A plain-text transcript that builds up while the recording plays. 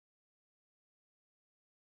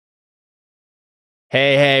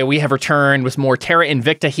Hey, we have returned with more Terra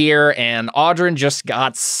Invicta here, and Audrin just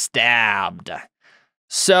got stabbed.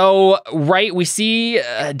 So, right, we see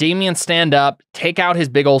Damien stand up, take out his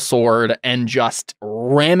big old sword, and just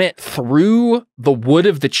ram it through the wood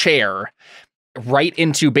of the chair, right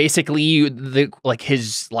into basically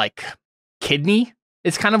his kidney.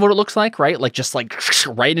 It's kind of what it looks like, right? Like just like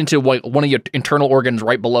right into one of your internal organs,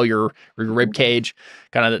 right below your rib cage,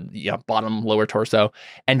 kind of the bottom lower torso,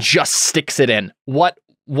 and just sticks it in. What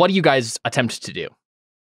do you guys attempt to do?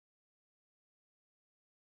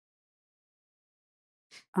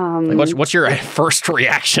 What's your first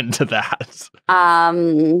reaction to that?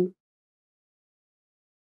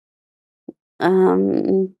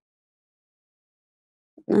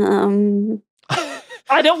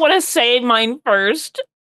 I don't want to say mine first.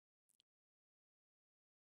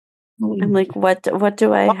 I'm like, what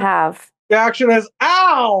do I have? The action is,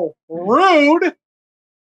 ow, rude.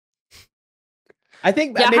 I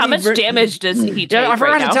think. Yeah, how much damage does he take? I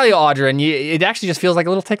forgot to tell you, Audrin. It actually just feels like a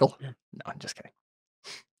little tickle. No, I'm just kidding.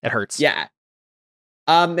 It hurts. Yeah.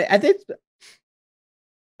 At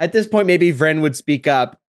this point, maybe Vren would speak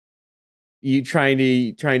up. You trying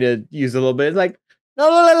to use a little bit like. No,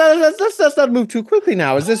 let's not move too quickly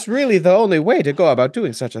now. Is this really the only way to go about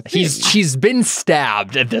doing such a thing? She's been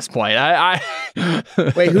stabbed at this point.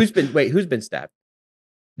 Wait, who's been stabbed?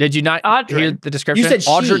 Did you not hear the description? You said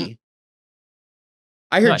Audrin. she.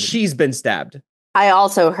 I heard she's been stabbed. I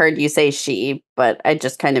also heard you say she, but I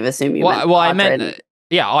just kind of assume you meant Audrin. I meant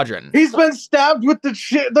Audrin. He's been stabbed with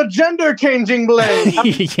the gender changing blade.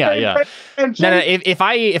 yeah. No. If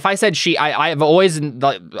I said she, I've always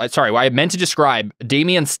I meant to describe.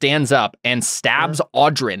 Damien stands up and stabs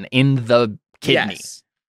Audrin in the kidney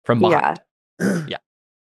from behind. Yeah.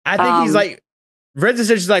 I think he's like. Vren's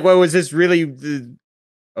essentially like, well, was this really?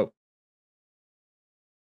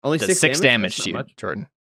 Only six damage to you, Jordan.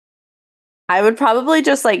 I would probably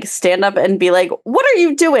just like stand up and be like, "What are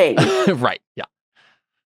you doing?" Right. Yeah.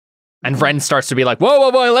 And Vren starts to be like, whoa,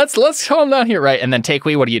 let's calm down here, right? And then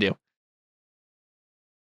Takewee, what do you do?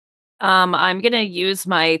 I'm gonna use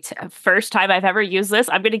my first time I've ever used this.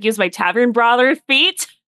 I'm gonna use my Tavern Brawler feat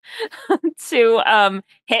to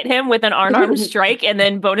hit him with an unarmed strike, and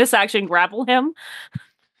then bonus action grapple him.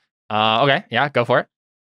 Okay, yeah, go for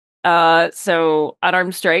it. So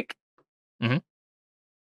unarmed strike.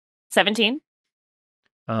 17.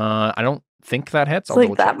 I don't think that hits.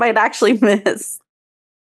 Like that might actually miss.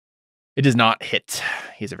 It does not hit.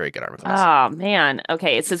 He's a very good armor class. Oh man.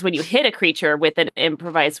 Okay. It says when you hit a creature with an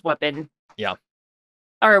improvised weapon. Yeah.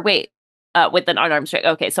 Or wait, with an unarmed strike.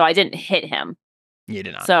 Okay, so I didn't hit him. You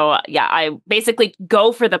did not. So yeah, I basically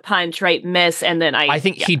go for the punch, right? Miss, and then I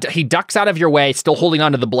think he ducks out of your way, still holding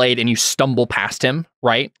onto the blade, and you stumble past him,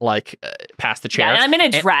 right? Like past the chair. Yeah, and I'm in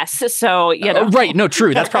a dress, so you know. Right. No,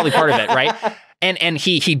 true. That's probably part of it, right? And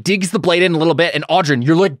he digs the blade in a little bit, and Audrin,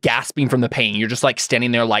 you're like gasping from the pain. You're just like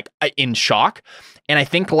standing there like in shock. And I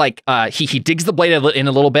think like he digs the blade in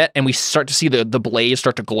a little bit, and we start to see the blade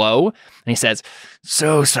start to glow. And he says,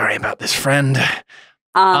 "So sorry about this, friend."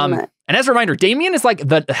 And as a reminder, Damien is like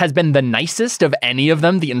has been the nicest of any of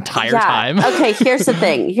them the entire time. Okay, here's the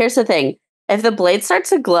thing. If the blade starts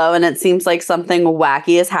to glow and it seems like something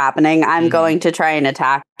wacky is happening, I'm going to try and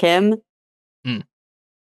attack him. Can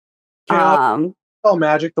I dispel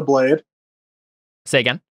magic the blade? Say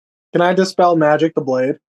again. Can I dispel magic the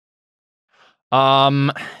blade?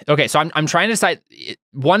 Okay, so I'm trying to decide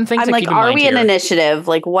one thing. I'm like, are we in initiative?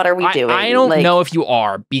 Like, what are we doing? I don't know if you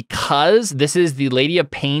are, because this is the Lady of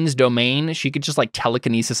Pain's domain. She could just like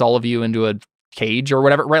telekinesis all of you into a cage or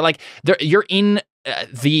whatever, right? Like you're in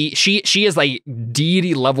she is like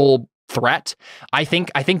deity level threat. I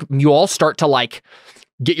think you all start to like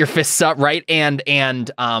get your fists up, right? And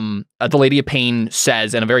the Lady of Pain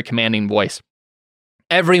says in a very commanding voice,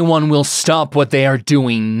 "Everyone will stop what they are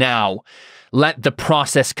doing now. Let the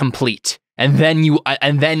process complete, and then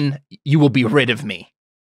you will be rid of me."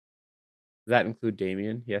 Does that include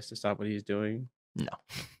Damien? He has to stop what he's doing? No.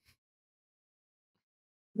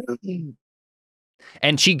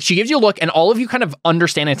 And she gives you a look, and all of you kind of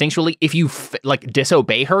understand instinctually, if you like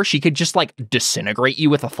disobey her, she could just like disintegrate you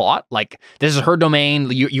with a thought. Like, this is her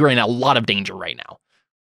domain. You're in a lot of danger right now.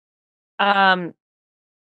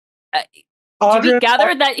 Do we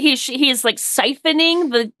gather that he's like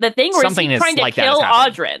siphoning the thing, or something is he trying to like kill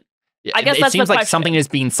Audrin? Yeah, I guess it that's seems the like question. something is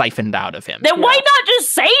being siphoned out of him. Then why not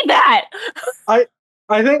just say that? I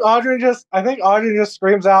think Audrin just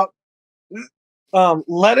screams out,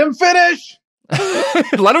 "Let him finish!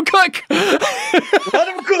 Let him cook! Let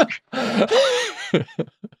him cook!"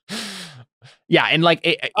 Yeah, and like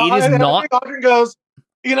it is not. Audrin goes,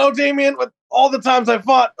 "You know, Damien, all the times I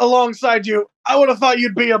fought alongside you, I would have thought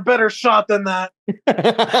you'd be a better shot than that.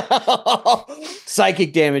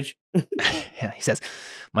 Psychic damage. Yeah, he says,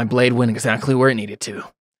 my blade went exactly where it needed to.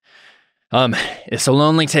 This will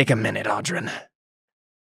only take a minute, Audrin.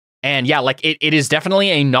 And yeah, like it is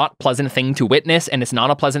definitely a not pleasant thing to witness, and it's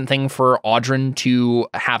not a pleasant thing for Audrin to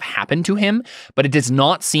have happen to him, but it does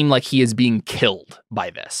not seem like he is being killed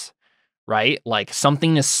by this, right? Like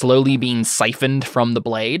something is slowly being siphoned from the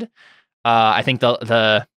blade. I think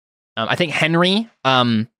I think Henry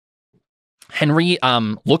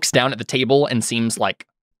looks down at the table and seems like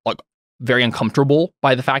very uncomfortable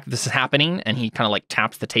by the fact that this is happening, and he kind of like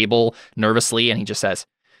taps the table nervously, and he just says,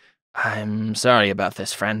 I'm sorry about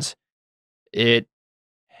this, friends. It's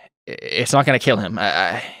not going to kill him.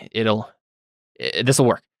 This will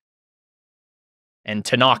work. And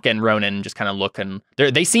Tanakh and Ronan just kind of look, and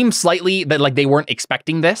they seem slightly that like they weren't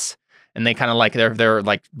expecting this, and they kind of like they're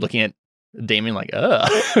like looking at Damien like, ugh.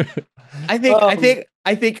 I think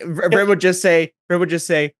Vren would just say,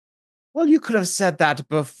 well, you could have said that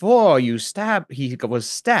before he was stabbed.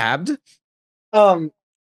 Audrin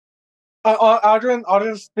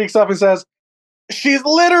speaks up and says, she's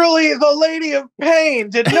literally the Lady of Pain.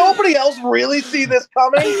 Did nobody else really see this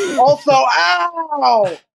coming? Also,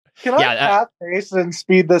 ow! Can I cast haste and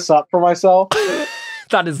speed this up for myself?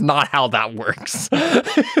 That is not how that works. I'd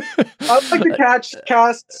like to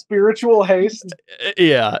cast spiritual haste.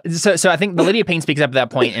 Yeah. So I think the Lady of Pain speaks up at that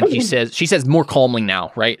point, and she says more calmly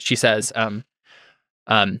now, right? She says,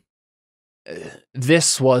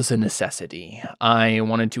 this was a necessity. I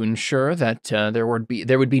wanted to ensure that there would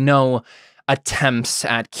be no attempts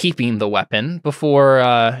at keeping the weapon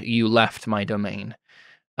before you left my domain.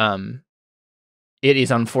 It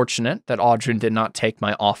is unfortunate that Audrin did not take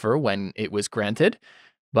my offer when it was granted,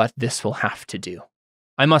 but this will have to do.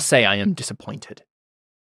 I must say I am disappointed.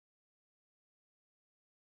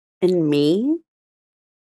 In me?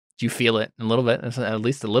 Do you feel it a little bit? It's at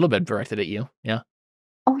least a little bit directed at you. Yeah.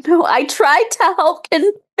 Oh no, I tried to help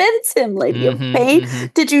convince him, Lady of Pain.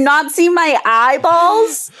 Did you not see my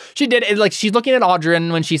eyeballs? She did. Like, she's looking at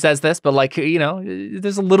Audrin when she says this, but like, you know,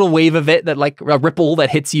 there's a little wave of it that like a ripple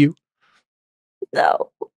that hits you.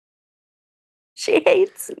 No. She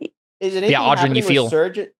hates me. Is anything Audrin, you feel.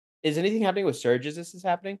 Is anything happening with Surge as this is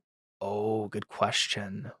happening? Oh, good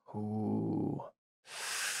question. Ooh.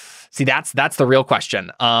 See, that's the real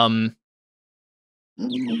question. I'm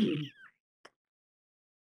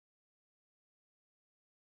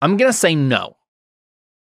gonna say no.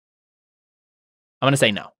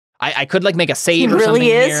 I could like make a save or something.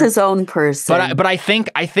 He really is here, his own person. But I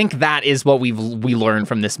think that is what we learn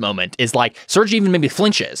from this moment is like Serge even maybe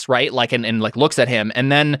flinches, right? Like and like looks at him,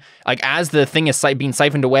 and then like as the thing is being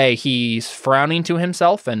siphoned away, he's frowning to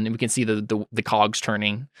himself, and we can see the cogs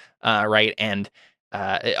turning, right? And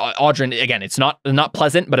Audrin, again, it's not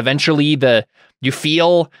pleasant, but eventually you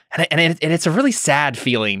feel, and it's a really sad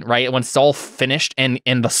feeling, right? When it's all finished and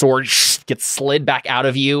the sword gets slid back out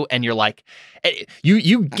of you, and you're like,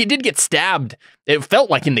 you did get stabbed. It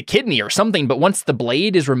felt like in the kidney or something, but once the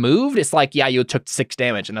blade is removed, it's like, yeah, you took 6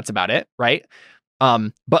 damage, and that's about it, right?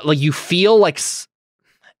 But like you feel like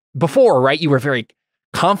before, right? You were very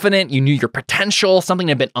confident, you knew your potential, something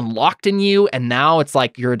had been unlocked in you, and now it's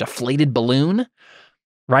like you're a deflated balloon.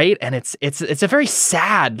 Right? And it's a very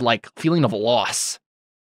sad like feeling of loss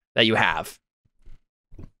that you have.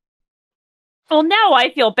 Well, now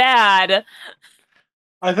I feel bad.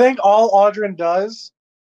 I think all Audrin does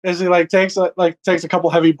is he like takes a couple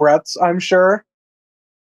heavy breaths, I'm sure.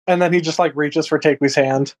 And then he just like reaches for Takemi's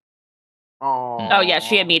hand. Oh yeah,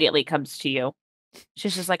 she immediately comes to you.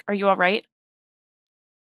 She's just like, "Are you all right?"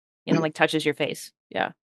 You know, like touches your face.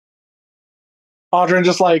 Yeah. Audrin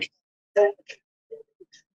just like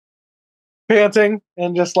panting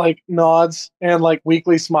and just like nods and like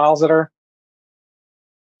weakly smiles at her.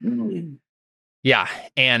 Yeah,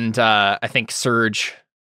 and I think Surge.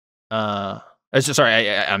 I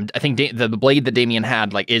think the blade that Damien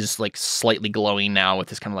had like is like slightly glowing now with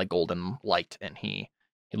this kind of like golden light, and he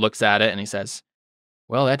looks at it and he says,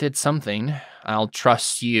 "Well, that did something. I'll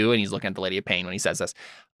trust you." And he's looking at the Lady of Pain when he says this.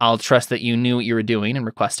 "I'll trust that you knew what you were doing and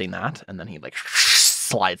requesting that." And then he like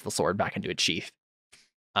slides the sword back into its sheath.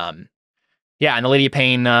 Yeah, and the Lady of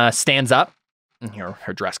Pain stands up, and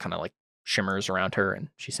her dress kind of like shimmers around her, and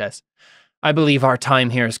she says, "I believe our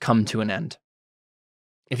time here has come to an end.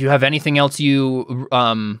 If you have anything else you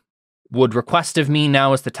would request of me,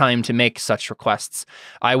 now is the time to make such requests.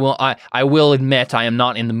 I will admit I am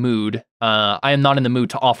not in the mood. I am not in the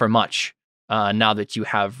mood to offer much now that you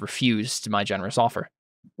have refused my generous offer."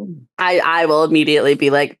 I will immediately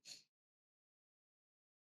be like,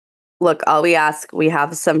 Look, all we ask, we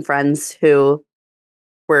have some friends who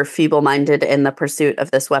were feeble-minded in the pursuit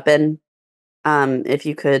of this weapon. If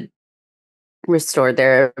you could restore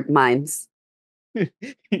their minds.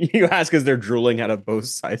 You ask as they're drooling out of both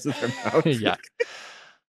sides of their mouth.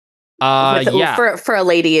 Yeah. For a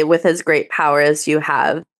lady with as great power as you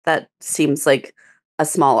have, that seems like a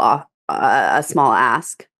small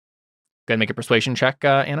ask. Go ahead and make a persuasion check,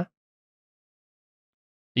 Anna.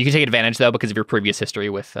 You can take advantage, though, because of your previous history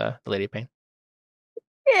with the Lady of Pain.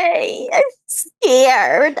 Yay, I'm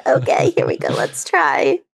scared. Okay, here we go. Let's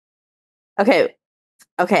try. Okay,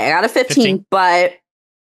 I got a 15, but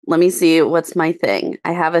let me see. What's my thing?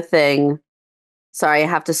 I have a thing. Sorry, I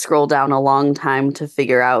have to scroll down a long time to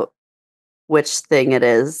figure out which thing it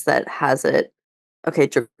is that has it. Okay,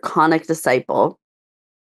 Draconic Disciple.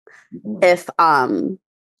 If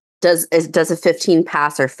does a 15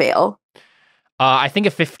 pass or fail? I think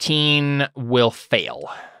a 15 will fail.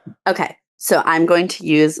 Okay, so I'm going to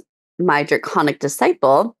use my Draconic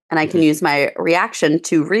Disciple, and I can use my reaction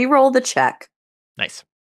to re-roll the check. Nice.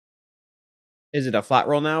 Is it a flat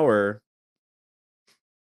roll now, or?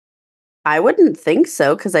 I wouldn't think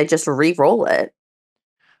so, because I just re-roll it.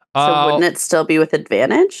 So wouldn't it still be with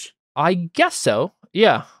advantage? I guess so.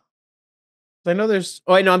 Yeah. I know there's.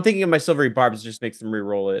 Oh, I know. I'm thinking of my silvery barbs. Just makes them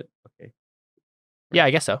re-roll it. Okay. Yeah,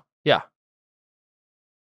 I guess so. Yeah.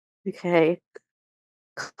 Okay.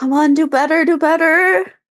 Come on, do better, do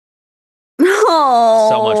better. No,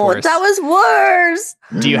 so much worse. That was worse.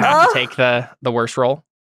 Do you have to take the worst roll?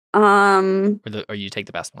 Or you take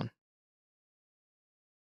the best one?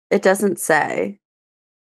 It doesn't say.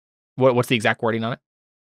 What's the exact wording on it?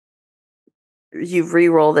 You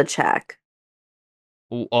re-roll the check.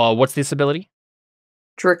 What's this ability?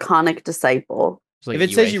 Draconic Disciple. Like if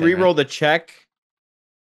it says you re-roll the check,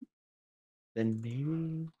 then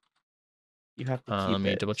maybe you have to keep let me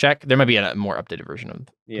it. double check. There might be a more updated version of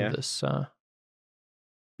this.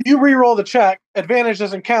 You re-roll the check, advantage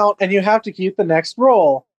doesn't count, and you have to keep the next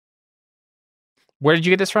roll. Where did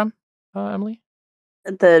you get this from, Emily?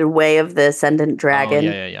 The Way of the Ascendant Dragon.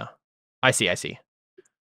 Oh, yeah. I see. Let's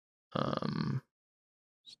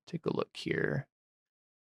take a look here.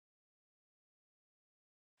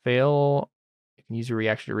 Fail. You can use your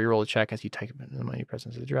reaction to reroll a check as you type in the mighty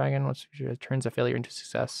presence of the dragon. Once it turns a failure into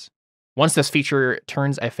success. Once this feature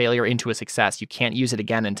turns a failure into a success, you can't use it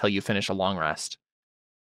again until you finish a long rest.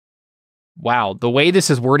 Wow, the way this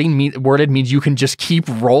is worded means you can just keep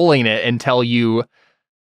rolling it until you.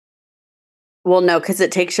 Well, no, because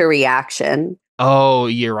it takes your reaction. Oh,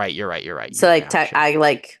 you're right. So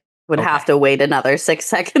I would have to wait another 6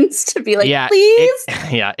 seconds to be like, please.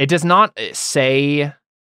 It does not say.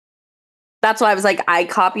 That's why I was like, I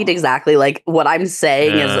copied exactly like what I'm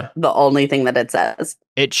saying is the only thing that it says.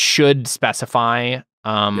 It should specify.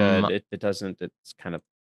 Good. It doesn't. It's kind of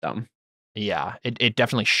dumb. Yeah, it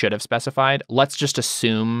definitely should have specified. Let's just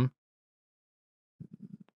assume.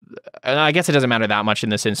 I guess it doesn't matter that much in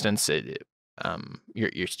this instance. You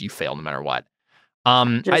fail no matter what.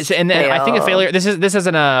 I think a failure. This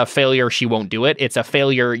isn't a failure. She won't do it. It's a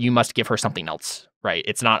failure. You must give her something else, right?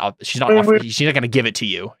 It's not. She's not going to give it to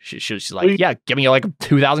you. She's like, give me like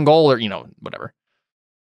 2,000 gold or whatever.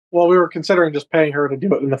 Well, we were considering just paying her to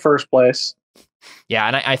do it in the first place. Yeah,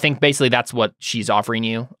 and I think basically that's what she's offering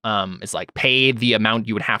you. Is like pay the amount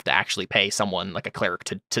you would have to actually pay someone like a cleric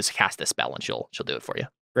to cast this spell, and she'll do it for you.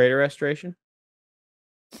 Greater restoration.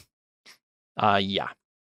 Yeah.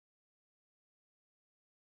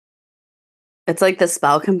 It's like the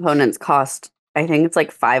spell components cost. I think it's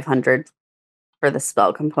like 500 for the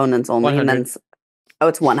spell components only, 100. and then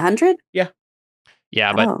it's 100.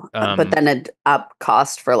 Yeah, but then it up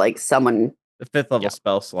cost for like someone. The 5th level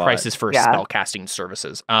spell slot. Prices for spell casting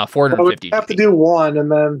services. 450. We have to do one,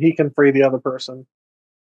 and then he can free the other person.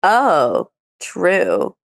 Oh,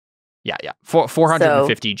 true. Yeah.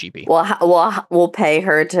 450 GP. We'll pay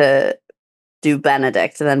her to do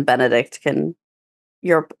Benedict, and then Benedict can.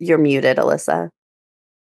 You're muted, Alyssa.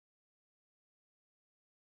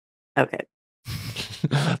 Okay.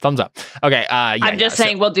 Thumbs up. Okay. I'm just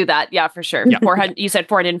saying we'll do that. Yeah, for sure. Yeah. 400. You said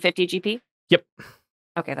 450 GP. Yep.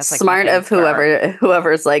 Okay, that's like smart of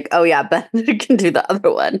whoever's like, oh yeah, Benedict can do the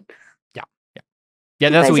other one. Yeah.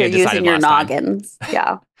 That's what we had decided using your last noggins.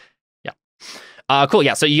 time. Yeah. Cool.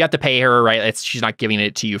 Yeah. So you have to pay her, right? She's not giving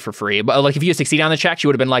it to you for free. But like, if you succeed on the check, she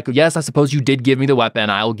would have been like, yes, I suppose you did give me the weapon.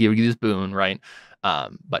 I'll give you this boon, right?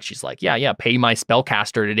 But she's like, yeah, pay my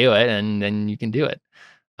spellcaster to do it, and then you can do it.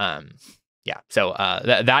 So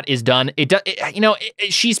that is done.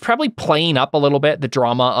 She's probably playing up a little bit the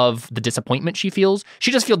drama of the disappointment she feels.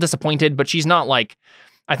 She does feel disappointed, but she's not like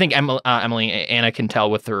I think Emily Anna can tell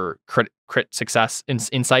with her crit success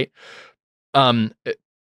insight.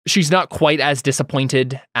 She's not quite as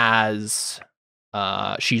disappointed as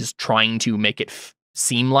she's trying to make it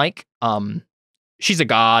seem like. She's a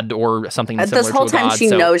god or something similar this whole to a time god, she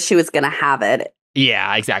knows she was gonna have it.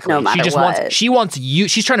 Yeah, exactly. No matter she wants you.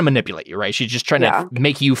 She's trying to manipulate you, right? She's just trying to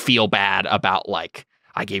make you feel bad about like,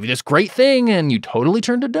 I gave you this great thing and you totally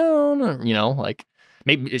turned it down. Or, you know, like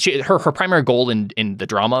maybe her primary goal in the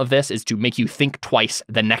drama of this is to make you think twice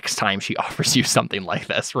the next time she offers you something like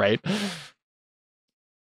this, right?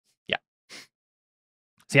 Yeah.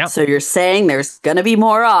 So, yeah. So you're saying there's gonna be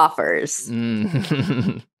more offers.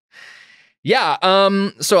 Yeah.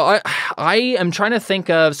 So I am trying to think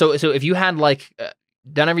of so if you had like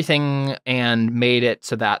done everything and made it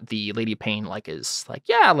so that the Lady of Pain like is like,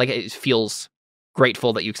 yeah, like it feels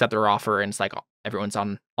grateful that you accepted her offer and it's like everyone's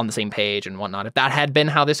on the same page and whatnot. If that had been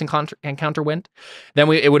how this encounter went,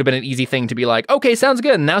 then it would have been an easy thing to be like, okay, sounds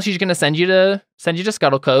good. And now she's gonna send you to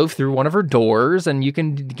Scuttle Cove through one of her doors, and you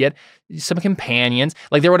can get some companions.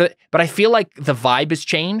 Like there would have, but I feel like the vibe has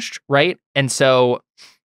changed, right? And so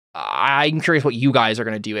I'm curious what you guys are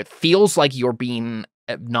gonna do. It feels like you're being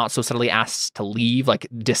not so subtly asked to leave, like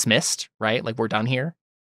dismissed, right? Like we're done here.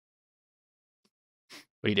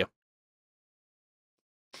 What do you do?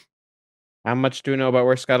 How much do we know about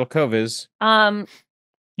where Scuttle Cove is? You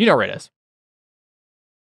know where it is.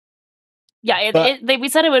 Yeah, we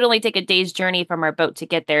said it would only take a day's journey from our boat to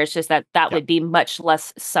get there. It's just that would be much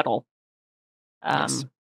less subtle. Yes.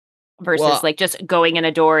 Versus like just going in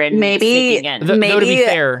a door and sneaking in. Though,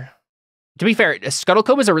 to be fair, Scuttle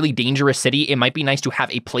Cove is a really dangerous city. It might be nice to have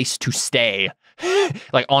a place to stay,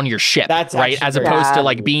 like on your ship, That's right? As opposed to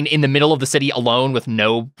like being in the middle of the city alone with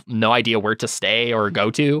no idea where to stay or go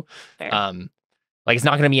to. Fair. Like it's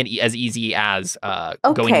not going to be as easy as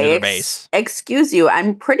going to their base. Excuse you,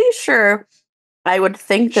 I'm pretty sure I would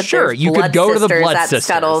think that sure there's you blood could go to the sisters Blood at Sisters.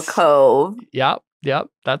 Scuttle Cove. Yep,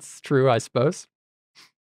 that's true, I suppose.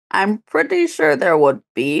 I'm pretty sure there would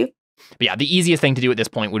be. But yeah, the easiest thing to do at this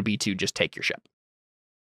point would be to just take your ship.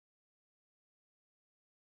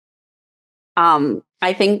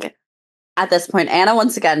 I think at this point, Anna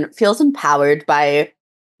once again feels empowered by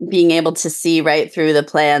being able to see right through the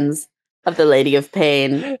plans of the Lady of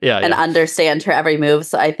Pain and understand her every move.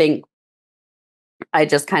 So I think I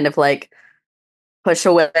just kind of like push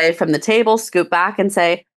away from the table, scoop back and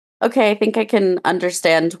say, okay, I think I can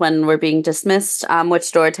understand when we're being dismissed.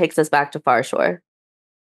 Which door takes us back to Farshore?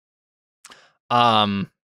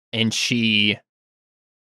 And she,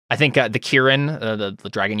 I think the Kieran, the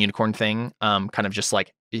dragon unicorn thing, kind of just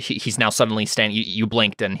like he's now suddenly standing. You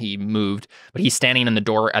blinked and he moved, but he's standing in the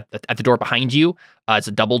door at the door behind you. It's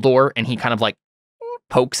a double door, and he kind of like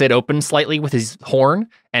pokes it open slightly with his horn,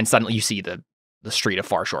 and suddenly you see the street of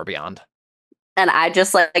Farshore beyond. And I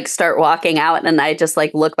just like start walking out, and I just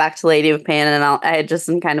like look back to Lady of Pain, and I just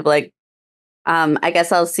am kind of like, I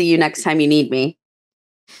guess I'll see you next time you need me.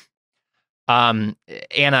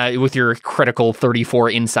 Anna, with your critical 34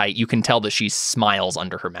 insight, you can tell that she smiles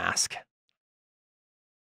under her mask.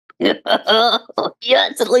 Yes,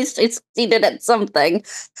 at least I succeeded at something.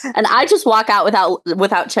 And I just walk out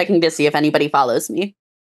without checking to see if anybody follows me.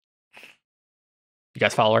 You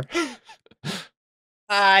guys follow her?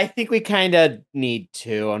 I think we kind of need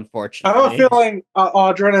to, unfortunately. I have a feeling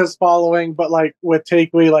Audrin is following, but like with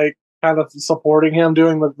Takely, like kind of supporting him,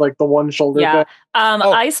 doing the one shoulder thing.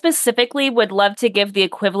 I specifically would love to give the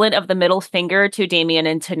equivalent of the middle finger to Damien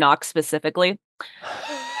and to Nox specifically.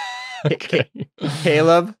 Okay.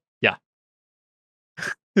 Caleb? Yeah.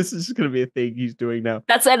 This is going to be a thing he's doing now.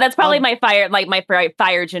 That's probably my fire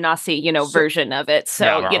genasi, version of it.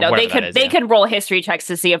 So, they can roll history checks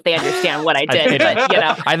to see if they understand what I did, but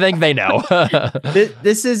I think they know.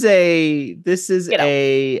 This is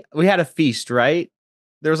we had a feast, right?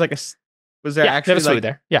 There was like was there actually there was food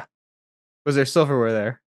there? Yeah. Was there silverware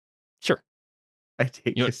there? Sure. I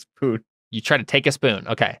take a spoon. You try to take a spoon.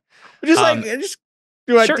 Okay. Just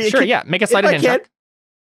do I sure, yeah. Make a sleight of hand check.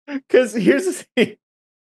 Because here's the thing.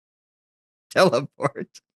 Teleport.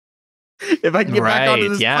 If I can get back onto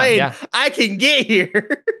this plane, I can get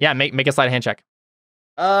here. Yeah, make a sleight of hand check.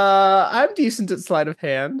 I'm decent at sleight of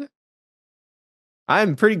hand.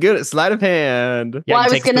 I'm pretty good at sleight of hand. Yeah, well,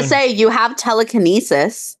 I was going to say, you have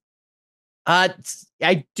telekinesis. I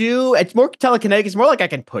do. It's more telekinetic. It's more like I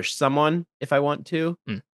can push someone if I want to.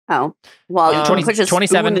 Oh, well, you can push a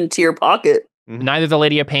 27 spoon into your pocket. Neither the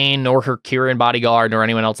Lady of Pain nor her Kieran bodyguard nor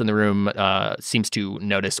anyone else in the room seems to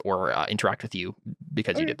notice or interact with you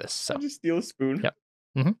because you did this. So I'll just steal a spoon. Yep.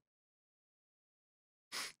 Mm-hmm.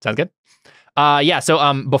 Sounds good. Yeah.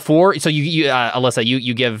 So before, so you Alyssa,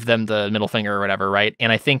 you give them the middle finger or whatever, right?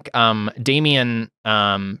 And I think Damien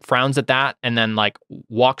frowns at that and then like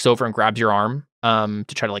walks over and grabs your arm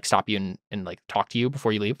to try to like stop you and like talk to you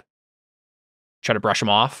before you leave. Try to brush him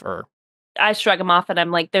off, or I shrug him off and I'm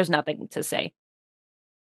like, there's nothing to say.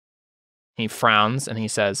 he frowns and he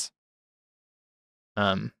says,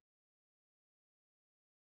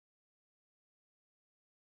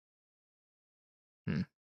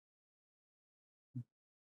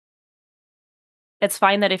 It's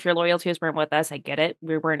fine that if your loyalties weren't with us, I get it.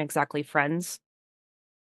 We weren't exactly friends.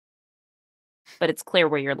 But it's clear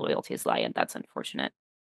where your loyalties lie, and that's unfortunate.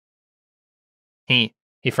 He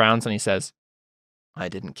frowns and he says, I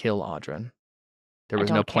didn't kill Audrin. There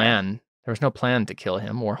was no plan. There was no plan to kill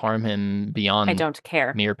him or harm him beyond I don't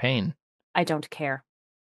care. mere pain. I don't care.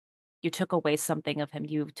 You took away something of him.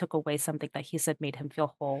 You took away something that he said made him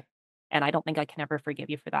feel whole. And I don't think I can ever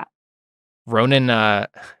forgive you for that. Ronan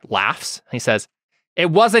laughs. He says, it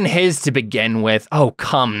wasn't his to begin with. Oh,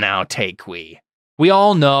 come now, Takewee. We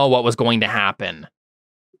all know what was going to happen.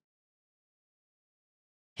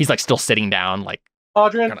 He's like still sitting down, like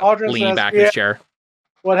Audrin leaning says, back in his chair.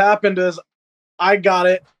 What happened is I got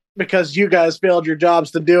it because you guys failed your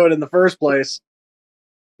jobs to do it in the first place.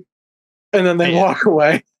 And then they walk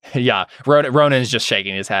away. Yeah, Ronan's just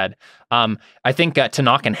shaking his head. I think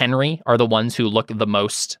Tanakh and Henry are the ones who look the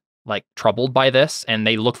most like troubled by this, and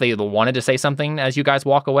they wanted to say something as you guys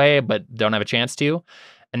walk away, but don't have a chance to.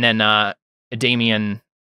 And then Damien,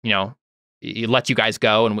 he lets you guys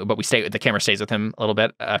go, but the camera stays with him a little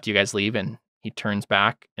bit after you guys leave, and he turns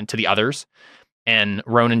back and to the others, and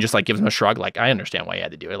Ronan just like gives him a shrug, like, I understand why you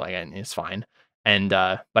had to do it, like it's fine. And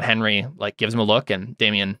but Henry like gives him a look, and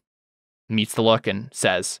Damien meets the look and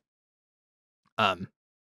says, I've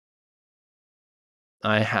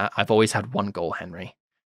always had one goal, Henry,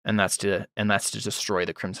 and that's to destroy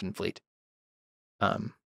the Crimson Fleet,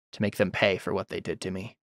 to make them pay for what they did to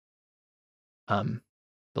me. The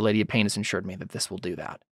Lady of Pain has assured me that this will do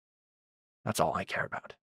that. That's all I care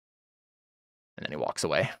about. And then he walks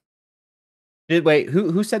away. Wait,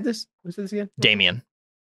 who said this? Who said this again? Damien.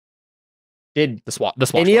 Did the swap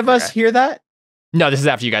any of us hear that? No, this is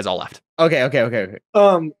after you guys all left. Okay.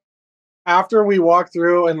 After we walk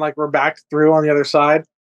through and like we're back through on the other side,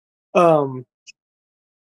 Audrin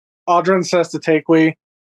says to Takewee,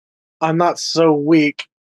 I'm not so weak.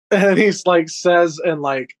 And he's like says and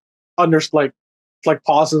like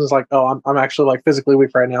pauses and is like, oh, I'm actually like physically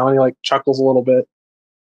weak right now. And he like chuckles a little bit.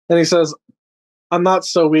 And he says, I'm not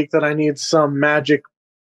so weak that I need some magic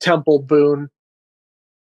temple boon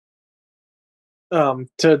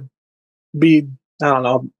to be, I don't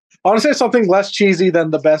know. I want to say something less cheesy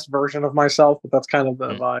than the best version of myself, but that's kind of the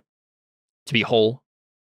vibe. To be whole.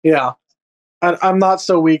 Yeah. I'm not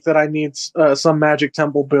so weak that I need some magic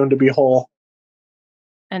temple boon to be whole.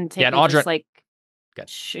 And Audrin just like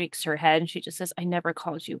shakes her head and she just says, I never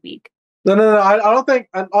called you weak. No. I don't think,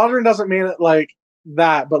 and Audrin doesn't mean it like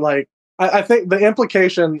that, but like, I think the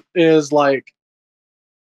implication is like,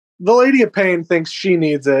 the Lady of Pain thinks she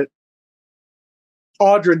needs it.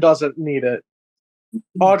 Audrin doesn't need it.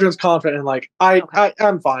 Audrin's confident and like,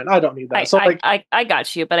 I'm fine. I don't need that. I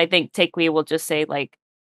got you, but I think Takewee will just say like,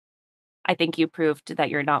 I think you proved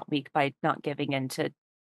that you're not weak by not giving in to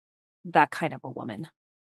that kind of a woman.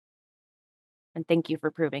 And thank you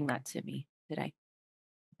for proving that to me today.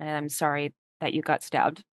 And I'm sorry that you got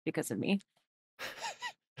stabbed because of me.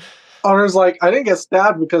 Audrin's like, I didn't get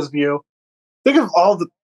stabbed because of you. Think of all the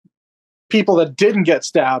people that didn't get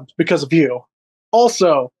stabbed because of you.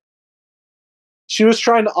 Also, she was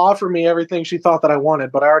trying to offer me everything she thought that I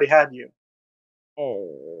wanted, but I already had you.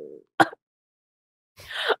 Oh.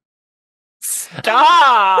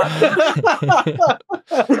 Stop!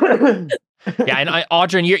 Yeah, and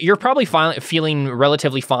Audrin, you're probably feeling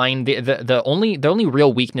relatively fine. The only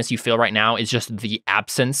real weakness you feel right now is just the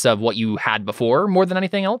absence of what you had before, more than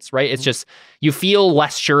anything else, right? It's just you feel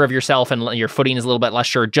less sure of yourself, and your footing is a little bit less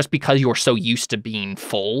sure, just because you were so used to being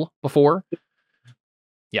full before.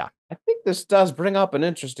 Yeah, I think this does bring up an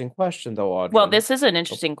interesting question, though, Audrin. Well, this is an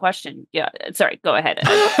interesting question. Yeah, sorry, go ahead.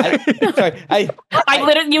 Sorry,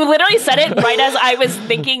 you literally said it right as I was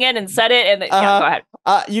thinking it and said it, and yeah, go ahead.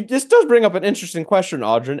 This does bring up an interesting question,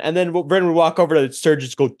 Audrin. And then Bren would walk over to Serge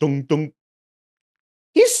and go, dung, dung.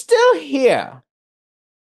 He's still here.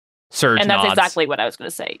 Serge and nods. That's exactly what I was going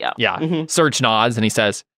to say. Yeah. Yeah. Mm-hmm. Serge nods and he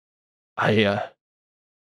says, I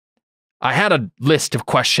had a list of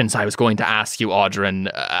questions I was going to ask you,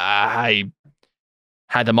 Audrin. I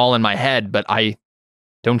had them all in my head, but I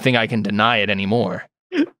don't think I can deny it anymore.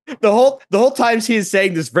 The whole time he is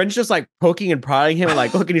saying this, Vren's just like poking and prodding him and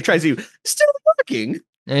like, look, and he tries to still working.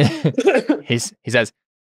 He says,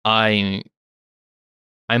 I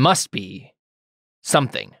must be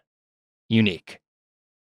something unique,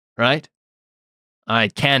 right? I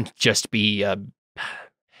can't just be a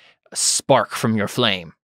spark from your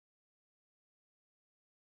flame.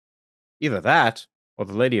 Either that, or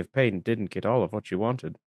the Lady of Pain didn't get all of what she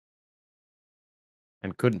wanted.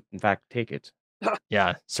 And couldn't, in fact, take it.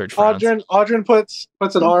 Yeah, Serge frowns. Audryn puts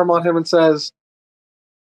an arm on him and says,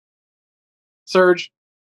 Serge,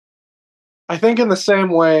 I think in the same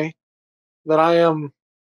way that I am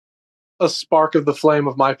a spark of the flame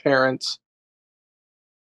of my parents,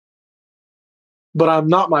 but I'm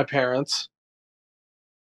not my parents,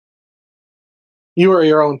 you are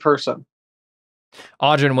your own person.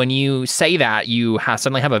 Audryn, when you say that, you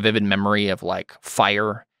suddenly have a vivid memory of like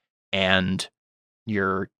fire and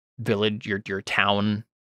your village, your town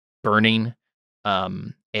burning,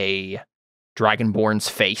 a dragonborn's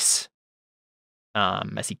face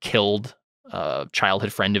as he killed a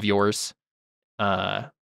childhood friend of yours.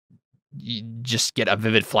 You just get a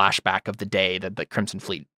vivid flashback of the day that the Crimson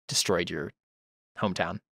Fleet destroyed your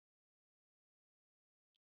hometown.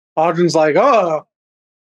 Audryn's like, oh,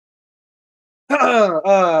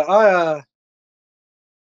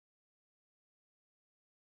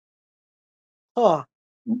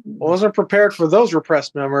 wasn't prepared for those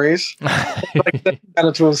repressed memories. Like, kind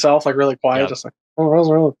of to himself, like really quiet, just like, I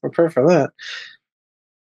wasn't really prepared for that.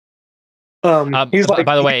 He's like,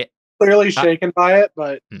 by the way, clearly shaken by it,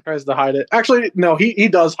 but tries to hide it. Actually, no, he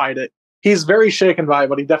does hide it. He's very shaken by it,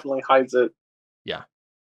 but he definitely hides it. Yeah.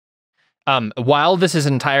 While this has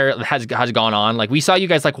gone on, like we saw you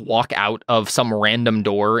guys like walk out of some random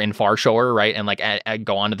door in Farshore, right, and like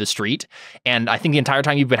go onto the street. And I think the entire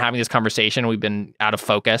time you've been having this conversation, we've been out of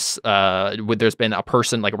focus. There's been a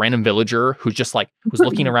person, like a random villager, who's just like was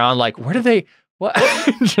looking around, like where did they? What?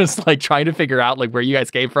 Just like trying to figure out like where you guys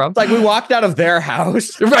came from. It's like we walked out of their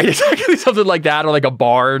house, right? Exactly, something like that, or like a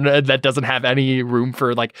barn that doesn't have any room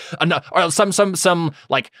for like or some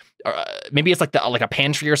like maybe it's like a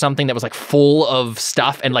pantry or something that was like full of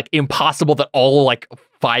stuff and like impossible that all like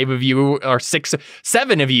 5 of you or 6,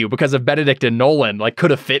 7 of you because of Benedict and Nolan like could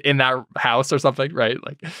have fit in that house or something, right?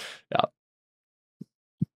 Like, yeah.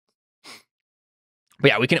 But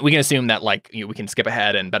yeah, we can assume that like we can skip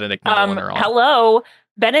ahead and Benedict and Nolan are on. Hello,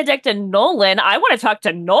 Benedict and Nolan. I want to talk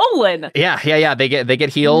to Nolan. Yeah. They get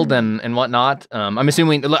healed and whatnot. I'm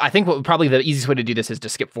assuming. I think probably the easiest way to do this is to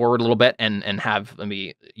skip forward a little bit and have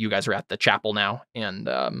maybe you guys are at the chapel now, and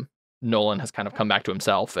Nolan has kind of come back to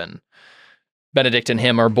himself, and Benedict and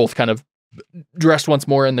him are both kind of dressed once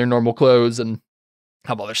more in their normal clothes and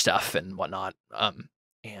have other stuff and whatnot.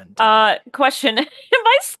 Question: am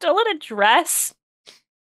I still in a dress?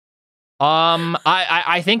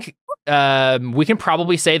 I think we can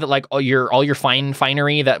probably say that like all your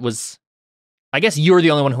finery that was, I guess you're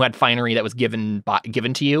the only one who had finery that was given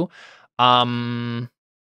to you. I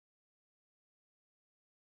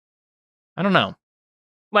don't know.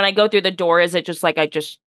 When I go through the door, is it just like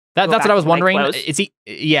that's what I was wondering.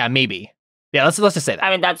 Yeah, maybe. Yeah, let's just say that.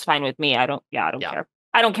 I mean, that's fine with me. I don't care.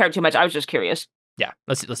 I don't care too much. I was just curious. Yeah,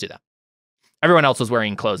 let's do that. Everyone else was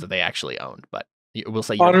wearing clothes that they actually owned, but we'll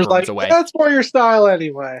say you're like, away. That's more your style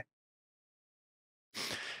anyway.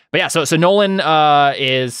 But yeah, so Nolan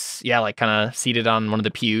is like kind of seated on one of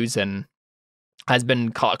the pews and has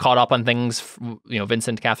been caught up on things.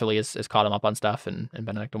 Vincent Catherley has caught him up on stuff and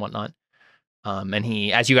Benedict and whatnot. And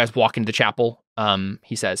he, as you guys walk into the chapel,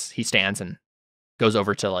 he stands and goes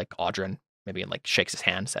over to like Audryn, maybe, and like shakes his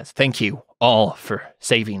hand, says, "Thank you all for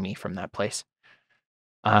saving me from that place.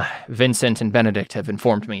 Vincent and Benedict have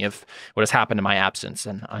informed me of what has happened in my absence,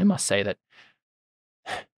 and I must say that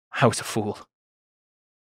I was a fool."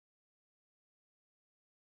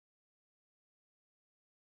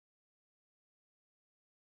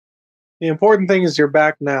 The important thing is you're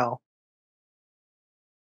back now.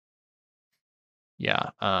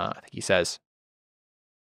 Yeah, I think he says,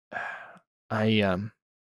 I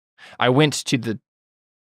went to the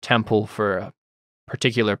temple for a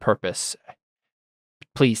particular purpose.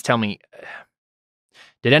 Please tell me,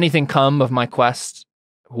 did anything come of my quest?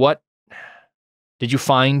 What? Did you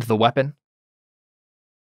find the weapon?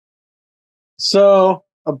 So,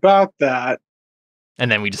 about that.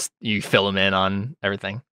 And then you fill him in on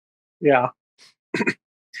everything. Yeah.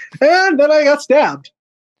 And then I got stabbed.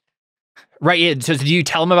 Right. Yeah. So did you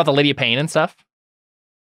tell him about the Lady of Pain and stuff?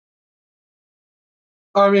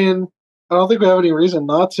 I mean, I don't think we have any reason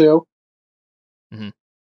not to. Mm-hmm.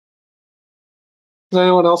 Does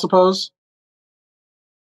anyone else oppose?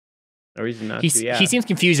 No reason not He seems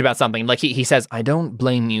confused about something. Like he says, I don't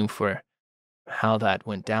blame you for how that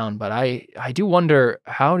went down, but I do wonder,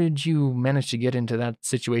 how did you manage to get into that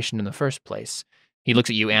situation in the first place? He looks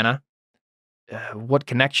at you, Anna. What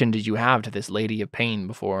connection did you have to this Lady of Pain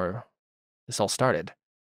before this all started?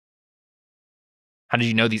 How did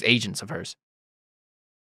you know these agents of hers?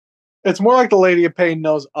 It's more like the Lady of Pain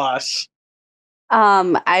knows us.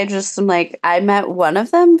 I just am like, I met one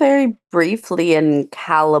of them very briefly in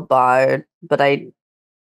Calabar, but I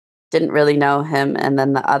didn't really know him. And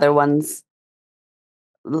then the other ones,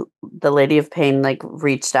 the Lady of Pain like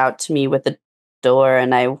reached out to me with a door,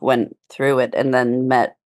 and I went through it and then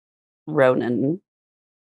met Ronan.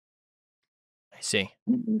 I see.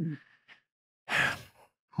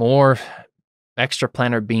 More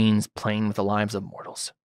extraplanar beings playing with the lives of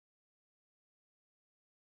mortals.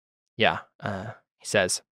 Yeah, he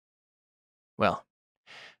says, well,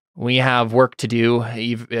 we have work to do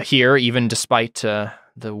here, even despite the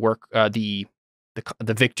work, the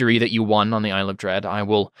victory that you won on the Isle of Dread. I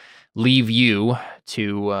will leave you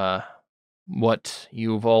to what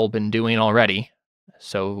you've all been doing already,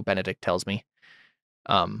 so Benedict tells me.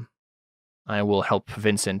 I will help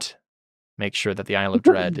Vincent make sure that the Isle of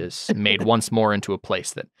Dread is made once more into a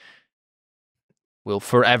place that will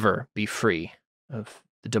forever be free of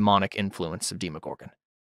the demonic influence of Demogorgon.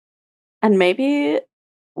 And maybe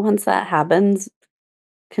once that happens,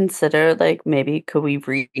 consider like maybe could we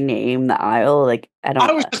rename the Isle? Like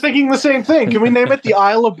I was just thinking the same thing. Can we name it the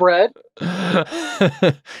Isle of Bread?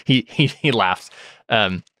 he laughs.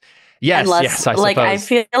 Yes, yes, I like suppose. I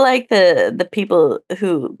feel like the people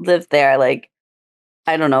who live there, like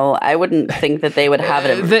I don't know, I wouldn't think that they would have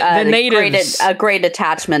the natives, a great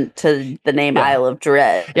attachment to the name Isle of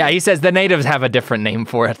Dread. Yeah, he says the natives have a different name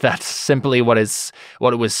for it. That's simply what it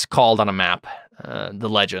was called on a map. The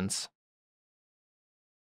legends.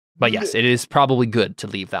 But yes, it is probably good to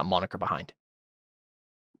leave that moniker behind.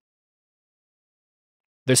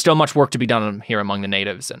 There's still much work to be done here among the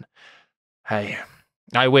natives, and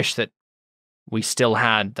I wish that we still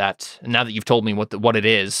had that. Now that you've told me what it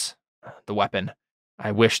is, the weapon,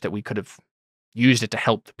 I wish that we could have used it to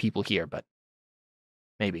help the people here, but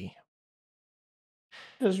maybe.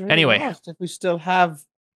 Really anyway, if we still have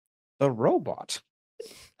the robot.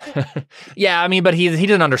 Yeah, I mean, but he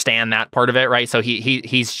doesn't understand that part of it, right? So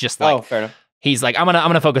he's just like, fair enough. He's like, I'm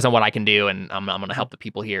gonna focus on what I can do, and I'm gonna help the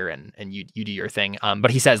people here, and you do your thing. But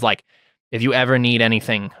he says, like, if you ever need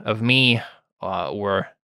anything of me or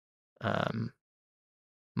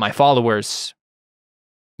my followers,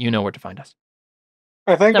 you know where to find us.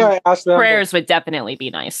 I think I asked them. Prayers would definitely be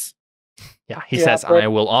nice. Yeah, he says, I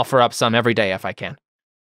will offer up some every day if I can.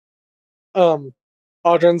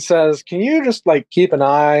 Audrin says, can you just like keep an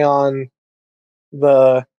eye on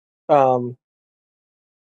the Avner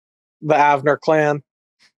clan?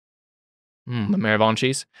 The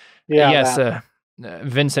Maravanchis? Yeah. Yes,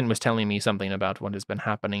 Vincent was telling me something about what has been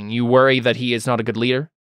happening. You worry that he is not a good leader?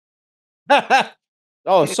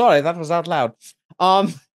 Oh, sorry, that was out loud.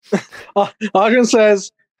 Audrin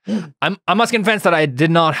says, I must confess that I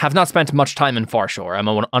have not spent much time in Farshore.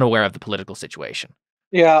 I'm unaware of the political situation.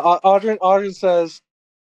 Yeah, Audrin says,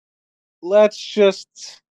 let's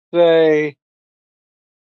just say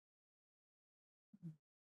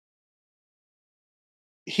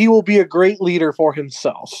he will be a great leader for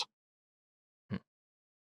himself.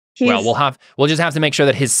 Well, we'll just have to make sure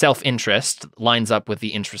that his self-interest lines up with the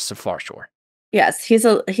interests of Farshore. Yes, he's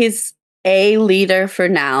a leader for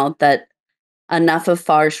now that enough of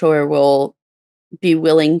Farshore will be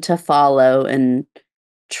willing to follow and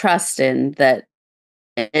trust in, that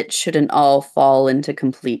it shouldn't all fall into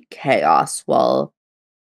complete chaos while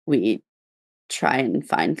we try and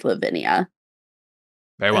find Lavinia.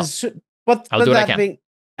 Very well. I'll do what I can.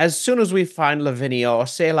 As soon as we find Lavinia, or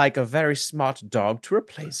say like a very smart dog to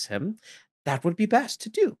replace him, that would be best to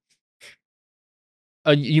do.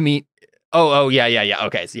 You mean? Oh, yeah.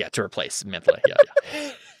 Okay, so yeah, to replace Mithla.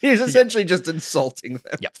 Yeah. He's essentially just insulting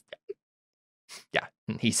them. Yeah.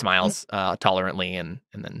 He smiles tolerantly and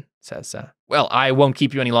then says, well, I won't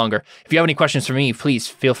keep you any longer. If you have any questions for me, please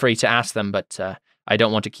feel free to ask them, but I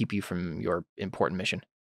don't want to keep you from your important mission.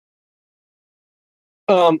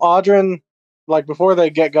 Audrin, like before they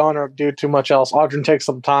get going or do too much else, Audrin takes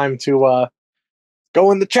some time to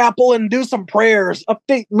go in the chapel and do some prayers,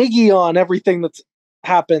 update Miggy on everything that's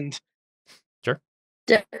happened. Sure.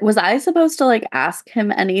 Was I supposed to like ask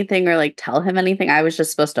him anything or like tell him anything? I was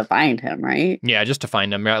just supposed to find him, right? Yeah, just to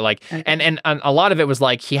find him. Like, okay. and a lot of it was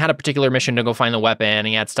like he had a particular mission to go find the weapon, and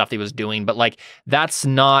he had stuff he was doing, but like that's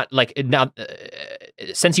not like now.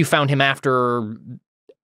 Since you found him after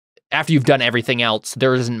after you've done everything else,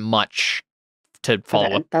 there isn't much to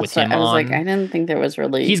follow up with him I was on. like, I didn't think there was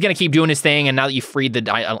really. He's going to keep doing his thing, and now that you freed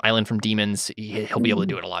the island from demons, he'll be able to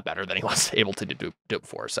do it a lot better than he was able to do it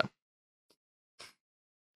before. So,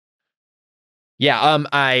 yeah,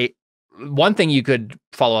 one thing you could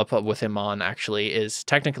follow up with him on actually is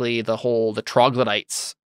technically the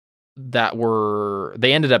troglodytes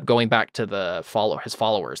they ended up going back to his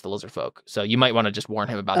followers, the lizard folk. So you might want to just warn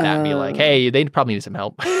him about that and be like, hey, they probably need some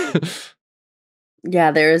help.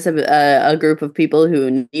 Yeah, there is a group of people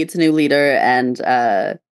who needs a new leader and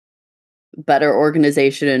better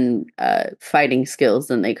organization and fighting skills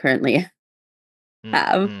than they currently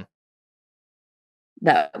have.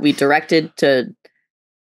 That we directed to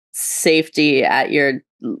safety at your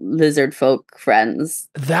lizard folk friends.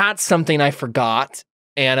 That's something I forgot.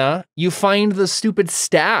 Anna, you find the stupid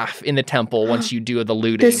staff in the temple once you do the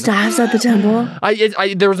looting. The staff's at the temple?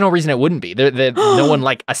 There was no reason it wouldn't be. No one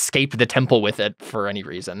escaped the temple with it for any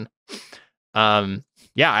reason. Yeah,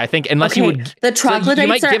 I think unless you would. The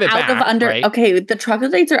troglodytes are out of under. Right? Okay, the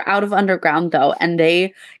troglodytes are out of underground though, and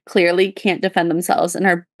they clearly can't defend themselves and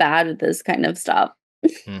are bad at this kind of stuff.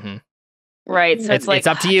 Mm-hmm. Right, so it's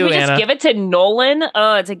up to you, Anna. Just give it to Nolan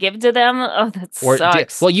to give it to them? Oh, that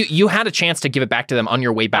sucks. You had a chance to give it back to them on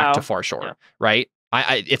your way back to Far Shore, right?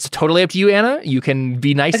 It's totally up to you, Anna. You can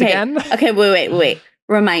be nice again. Okay, wait.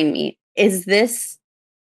 Remind me, is the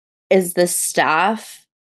staff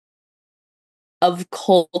of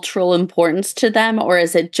cultural importance to them, or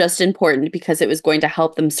is it just important because it was going to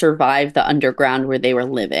help them survive the underground where they were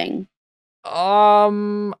living?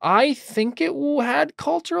 I think it had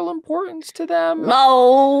cultural importance to them.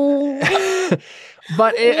 No.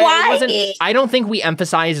 But it wasn't. I don't think we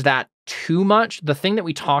emphasized that too much. The thing that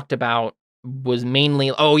we talked about was mainly,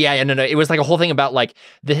 no. It was a whole thing about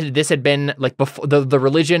this had been before the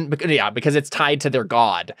religion, because it's tied to their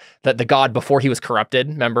god, that the god before he was corrupted,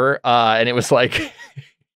 remember? And it was this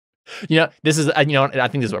is, I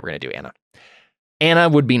think this is what we're going to do, Anna. Anna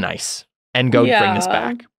would be nice and go bring this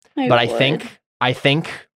back. I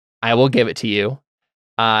think I will give it to you.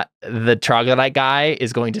 The troglodyte guy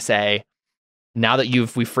is going to say, now that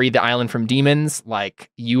we freed the island from demons,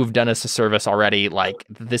 you've done us a service already.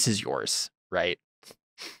 This is yours, right?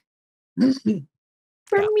 For me?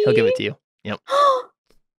 He'll give it to you. Yep.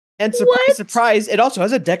 And surprise, it also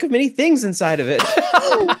has a deck of many things inside of it.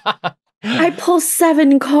 I pull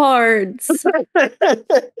 7 cards.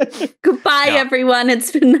 Goodbye, everyone.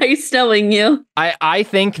 It's been nice knowing you. I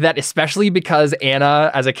think that especially because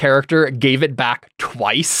Anna, as a character, gave it back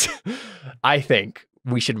twice, I think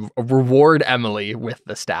we should reward Emily with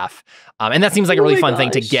the staff. And that seems like a really fun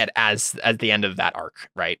thing to get as the end of that arc,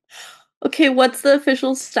 right? Okay, what's the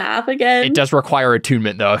official staff again? It does require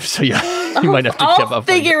attunement, though, so you might have to I'll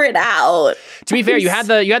figure it out. To be fair, you had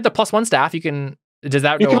the +1 staff. You can. Does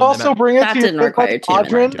that? You can also bring it to your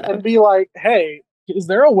Audryn and be like, "Hey, is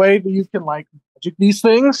there a way that you can magic these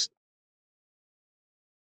things?"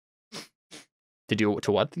 To do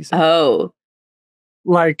to what these? Oh,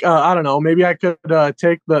 I don't know. Maybe I could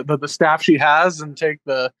take the staff she has and take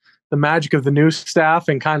the magic of the new staff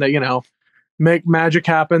and kind of make magic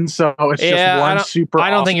happen. So it's just one super.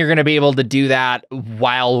 I don't think you're going to be able to do that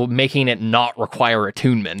while making it not require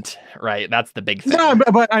attunement, right? That's the big thing. No,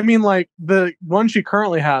 but I mean, the one she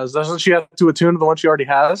currently has, doesn't she have to attune to the one she already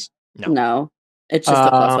has? No, it's just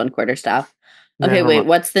a +1 staff. Okay, wait,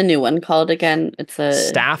 what's the new one called again? It's a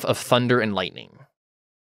Staff of Thunder and Lightning.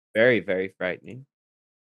 Very, very frightening.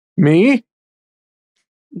 Me?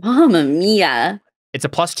 Mamma mia. It's a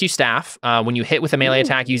 +2 staff. When you hit with a melee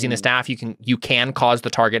attack using the staff, you can cause the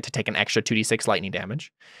target to take an extra 2d6 lightning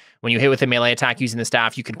damage. When you hit with a melee attack using the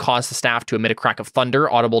staff, you can cause the staff to emit a crack of thunder,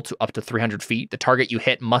 audible to up to 300 feet. The target you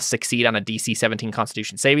hit must succeed on a DC 17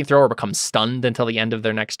 Constitution saving throw or become stunned until the end of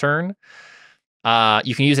their next turn.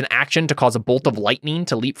 You can use an action to cause a bolt of lightning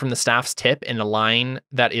to leap from the staff's tip in a line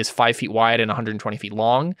that is 5 feet wide and 120 feet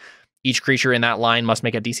long. Each creature in that line must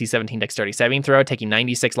make a DC 17 Dexterity saving throw, taking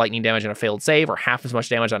 96 lightning damage on a failed save, or half as much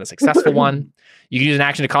damage on a successful one. You can use an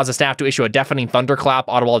action to cause a staff to issue a deafening thunderclap,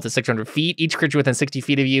 audible up to 600 feet. Each creature within 60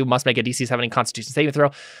 feet of you must make a DC 17 Constitution saving throw.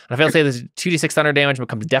 On a failed save, there's 2d6 thunder damage and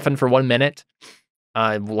becomes deafened for 1 minute.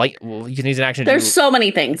 You can use an action. There's so many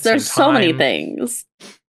things. There's so many things.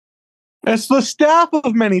 It's the staff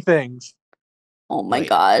of many things. Oh my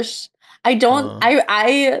gosh. I don't,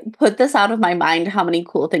 I put this out of my mind how many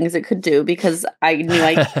cool things it could do because I knew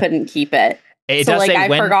I couldn't keep it. It does say I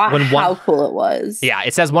forgot how cool it was. Yeah,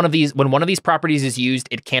 it says when one of these properties is used,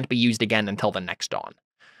 it can't be used again until the next dawn.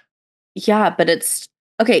 Yeah, but it's,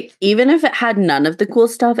 okay, even if it had none of the cool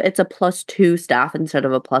stuff, it's a +2 staff instead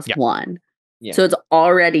of a +1. Yeah. So it's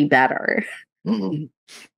already better.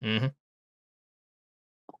 Mm-hmm.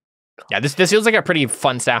 Yeah, this feels like a pretty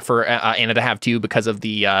fun staff for Anna to have too, because of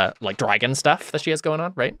the like dragon stuff that she has going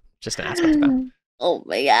on, right? Just an aspect of that. Oh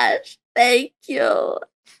my gosh. Thank you.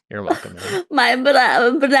 You're welcome. My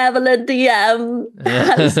benevolent DM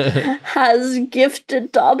has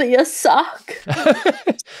gifted Dobby a sock.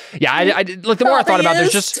 Yeah, I look. The more I thought about,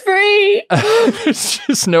 there's free. there's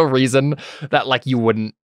just no reason that like you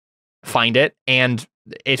wouldn't find it, and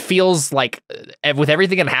it feels like with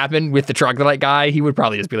everything that happened with the troglodyte guy, he would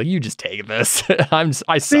probably just be like, "You just take this.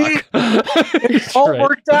 I suck." It all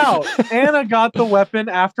worked out. Anna got the weapon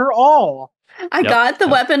after all. I got the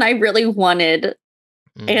weapon I really wanted.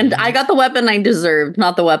 And I got the weapon I deserved,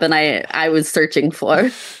 not the weapon I was searching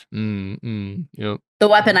for. Yep. The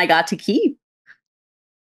weapon I got to keep.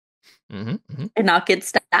 And not get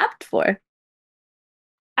stabbed for.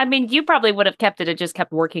 I mean, you probably would have kept it and just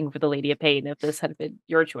kept working for the Lady of Pain if this had been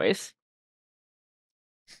your choice.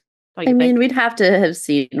 I mean, we'd have to have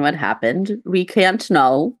seen what happened. We can't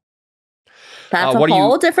know. That's a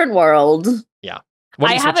whole different world. Yeah.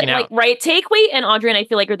 I haven't, right? Takeway and Audrey, I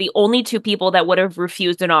feel like, are the only two people that would have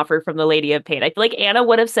refused an offer from the Lady of Pain. I feel like Anna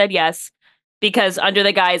would have said yes, because under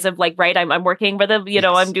the guise of like, right, I'm working for the, you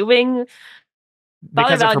know, I'm doing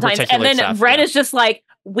Valentine's. And then Vren is just like,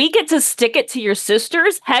 we get to stick it to your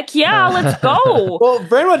sisters? Heck yeah, let's go. Well,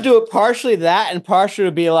 Vren would do it partially that, and partially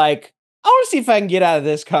would be like, I want to see if I can get out of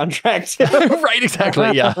this contract. Right,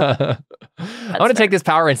 exactly, yeah. I want to take this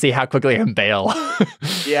power and see how quickly I can bail.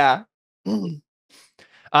 Yeah.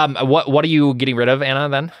 What are you getting rid of, Anna,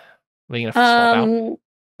 then? What are you gonna swap out?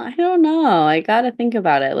 I don't know. I gotta think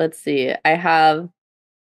about it. Let's see. I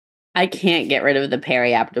can't get rid of the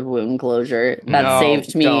periaptive wound closure. That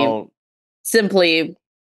saved me simply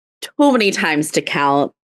too many times to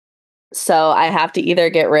count. So I have to either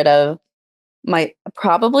get rid of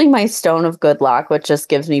probably my Stone of Good Luck, which just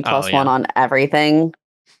gives me +1 on everything.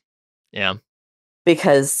 Yeah.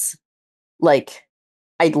 Because like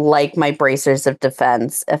I like my bracers of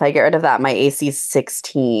defense. If I get rid of that, my AC is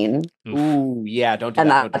 16. Ooh, yeah, don't do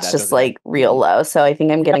and that. That's just like real low. So I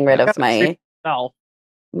think I'm getting rid of my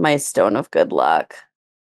Stone of Good Luck.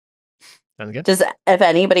 Sounds good. Just if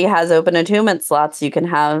anybody has open attunement slots, you can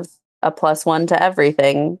have a +1 to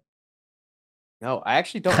everything. No, I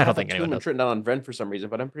actually don't have attunement written down on Vren for some reason,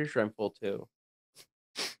 but I'm pretty sure I'm full too.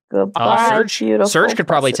 Goodbye, Surge could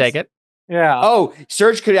probably take it. Yeah. Oh,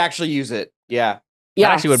 Surge could actually use it. Yeah. Yeah,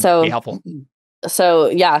 that actually would be helpful. So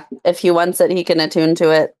yeah, if he wants it, he can attune to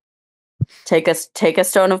it. Take a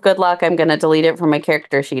Stone of Good Luck. I'm gonna delete it from my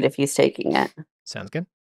character sheet if he's taking it. Sounds good.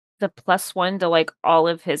 The +1 to like all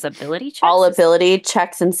of his ability checks? All ability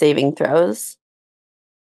checks and saving throws.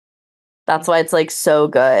 That's why it's like so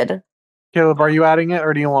good. Caleb, are you adding it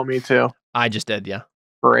or do you want me to? I just did, yeah.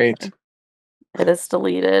 Great. It is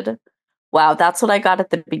deleted. Wow, that's what I got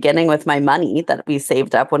at the beginning with my money that we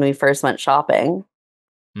saved up when we first went shopping.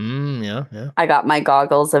 Yeah. I got my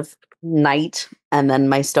goggles of night and then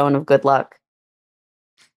my Stone of Good Luck.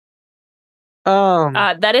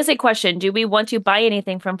 That is a question. Do we want to buy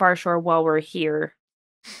anything from Farshore while we're here?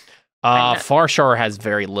 Farshore has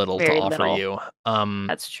very little to offer you.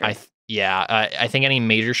 That's true. I think any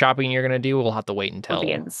major shopping you're gonna do, we'll have to wait until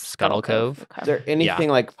Scuttle Cove. Okay. Is there anything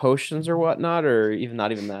like potions or whatnot, or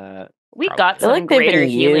not even that? We got some greater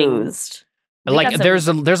healing. Used. Like there's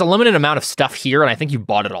a limited amount of stuff here, and I think you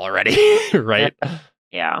bought it already, right?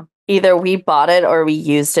 Yeah. Either we bought it or we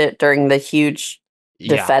used it during the huge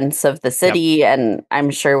defense of the city, and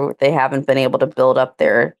I'm sure they haven't been able to build up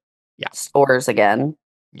their stores again.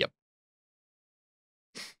 Yep.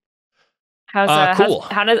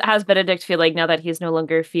 How's Benedict feeling now that he's no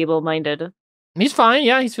longer feeble-minded? He's fine.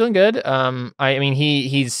 Yeah, he's feeling good. I mean,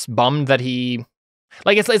 he's bummed that he,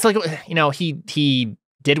 like, it's like, you know, he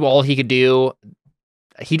did all he could do.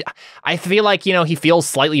 I feel like, you know, he feels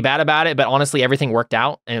slightly bad about it, but honestly, everything worked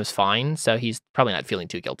out and it was fine. So he's probably not feeling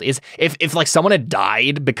too guilty. If like someone had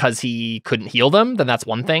died because he couldn't heal them, then that's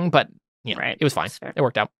one thing. But you know, it was fine. It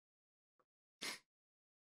worked out.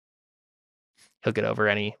 He'll get over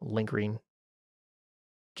any lingering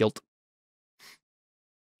guilt.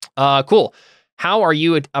 Cool. How are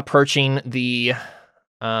you approaching the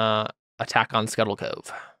attack on Scuttle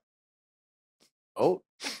Cove?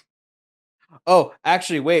 Oh,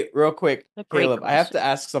 actually, wait, real quick, Caleb. I have to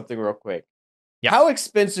ask something real quick. Yeah. How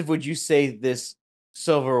expensive would you say this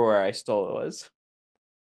silverware I stole was?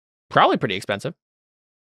 Probably pretty expensive.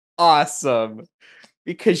 Awesome.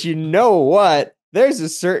 Because you know what? There's a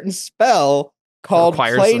certain spell called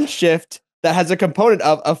Plane Shift that has a component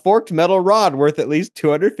of a forked metal rod worth at least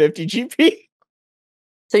 250 GP.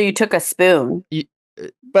 So you took a spoon.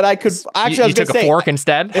 But I could actually. You took a fork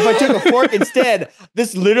instead. If I took a fork instead,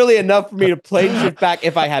 this is literally enough for me to plane shift back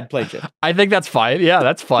if I had plane shift. I think that's fine. Yeah,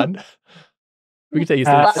 that's fun. We can take you.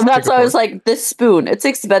 That's why I was like, this spoon, it's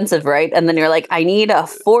expensive, right? And then you're like, I need a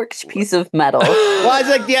forked piece of metal. Well, I was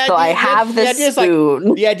like, the idea, so I have this spoon.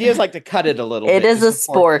 Like, the idea is like to cut it a little bit. It is a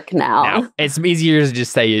spork now. Now. It's easier to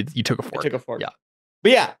just say you took a fork. I took a fork. Yeah.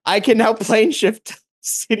 But yeah, I can now plane shift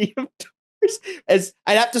City of Doors. As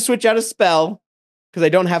I'd have to switch out a spell because I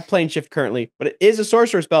don't have plane shift currently, but it is a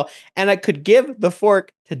sorcerer spell. And I could give the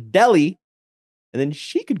fork to Deli, and then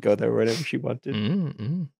she could go there whenever she wanted.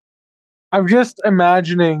 Mm-hmm. I'm just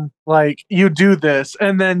imagining, like, you do this,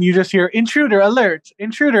 and then you just hear, intruder alert,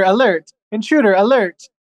 intruder alert, intruder alert.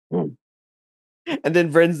 And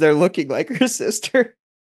then Vren's there looking like her sister.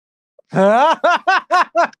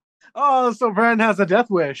 Oh, so Vren has a death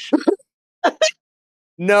wish.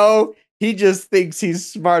 No, he just thinks he's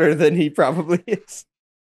smarter than he probably is.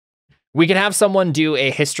 We can have someone do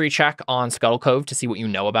a history check on Scuttle Cove to see what you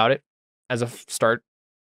know about it as a start,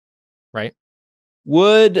 right?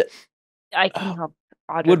 Would I can help.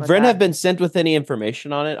 Audrey would with Vren that. have been sent with any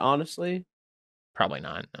information on it, honestly? Probably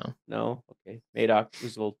not, no. No? Okay. Madoc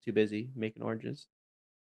was a little too busy making oranges.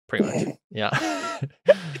 Pretty much, yeah.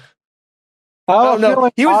 I feel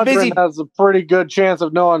like he was Audrin busy. has a pretty good chance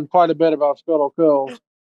of knowing quite a bit about Scuttle Cove.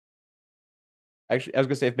 Actually, I was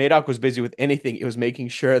going to say, if Madoc was busy with anything, it was making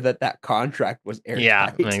sure that contract was airtight.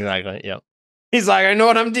 Yeah, exactly, yeah. He's like, I know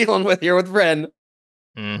what I'm dealing with here with Vren.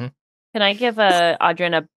 Mm-hmm. Can I give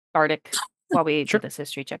Audrin a bardic while we do this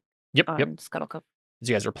history check? Yep. Scuttle Cove. As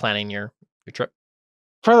you guys are planning your trip.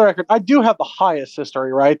 For the record, I do have the highest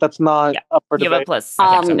history, right? That's not up for You have a debate. plus.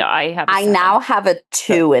 so. No, I have. I now have a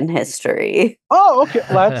 2 in history. Oh, okay.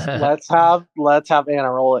 Let's have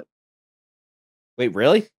Anna roll it. Wait,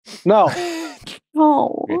 really? No.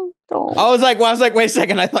 No, don't. I was like, wait a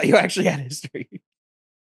second. I thought you actually had history.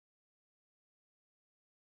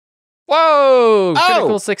 Whoa!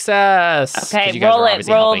 Critical success. Okay, 'Cause you guys roll are it.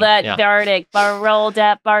 obviously Roll helping. that Yeah. bardic. Roll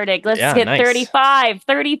that bardic. Let's Yeah, get nice. 35.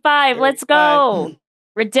 35. Let's go.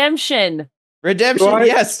 Redemption. Redemption,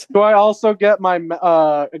 yes. Do I also get my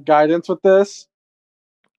guidance with this?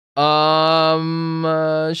 Sure,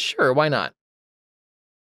 why not?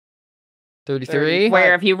 33.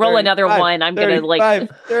 Where if you roll another one, I'm going to like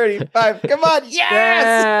 35. Come on. Yes.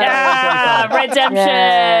 Yeah, redemption.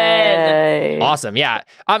 Yay. Awesome. Yeah.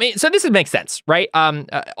 I mean, so this makes sense, right?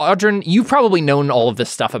 Audrin, you've probably known all of this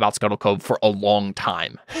stuff about Scuttle Cove for a long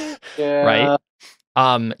time, Yeah.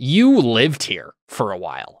 right? You lived here for a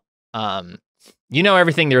while. You know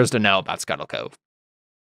everything there is to know about Scuttle Cove.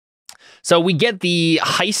 So we get the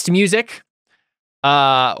heist music,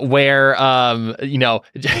 where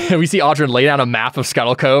we see Audrin lay down a map of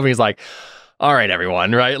Scuttle Cove, and he's like, "All right,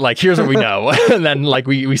 everyone, right? Like, here's what we know." And then like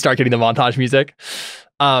we start getting the montage music.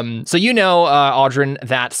 So Audrin,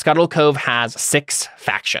 that Scuttle Cove has 6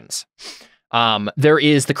 factions. There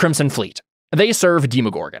is the Crimson Fleet. They serve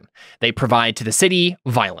Demogorgon. They provide to the city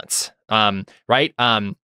violence. Right?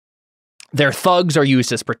 Their thugs are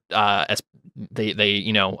used as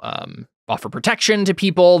they offer protection to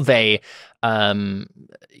people. They do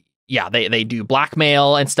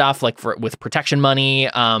blackmail and stuff with protection money.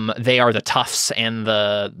 They are the toughs and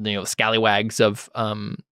the scallywags of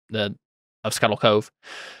Scuttle Cove.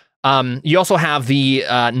 You also have the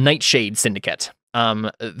Nightshade Syndicate.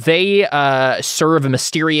 They serve a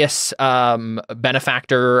mysterious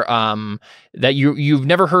benefactor that you've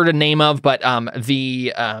never heard a name of, but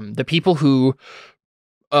the people who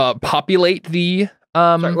populate the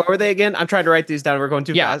Sorry, what were they again? I'm trying to write these down. We're going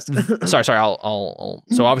too fast. sorry. I'll.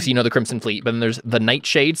 So obviously you know the Crimson Fleet, but then there's the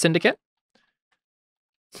Nightshade Syndicate.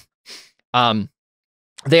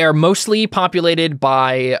 They are mostly populated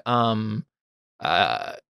by I'm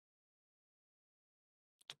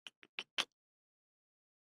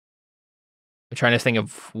trying to think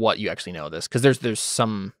of what you actually know of this, because there's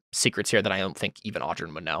some secrets here that I don't think even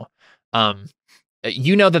Audrin would know.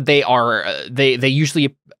 You know that they are they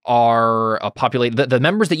usually are populated. The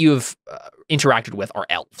members that you have interacted with are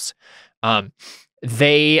elves.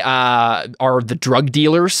 They are the drug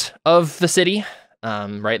dealers of the city.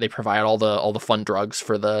 Right? They provide all the fun drugs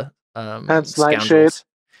for the That's scoundrels.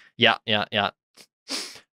 Nightshade. Yeah.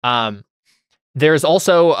 There's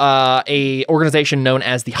also a organization known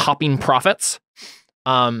as the Hopping Prophets.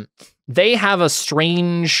 They have a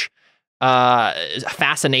strange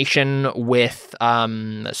fascination with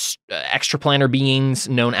extraplanar beings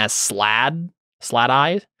known as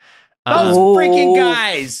Slad-eyed. Those freaking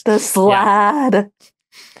guys. The Slad.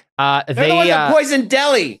 They're the ones that poisoned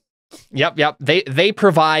Deli. Yep. They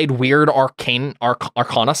provide weird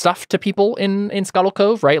arcana stuff to people in Scuttle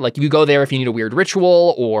Cove, right? Like you go there if you need a weird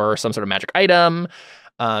ritual or some sort of magic item.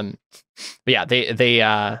 But yeah, they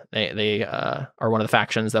are one of the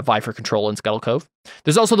factions that vie for control in Scuttle Cove.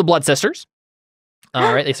 There's also the Blood Sisters.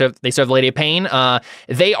 Right, they serve the Lady of Pain.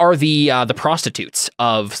 They are the prostitutes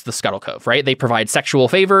of the Scuttle Cove, right? They provide sexual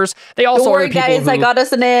favors. They also Don't worry, are the people guys, I got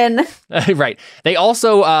us an in. right. They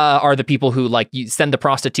also are the people who like you send the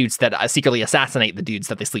prostitutes that secretly assassinate the dudes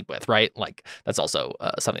that they sleep with, right? Like that's also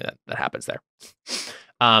something that happens there.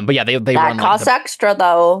 But yeah, they that run costs like extra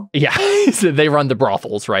though. Yeah, so they run the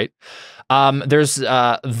brothels, right? There's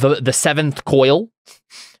the seventh coil,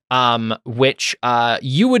 which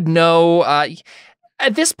you would know.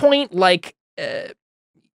 At this point, like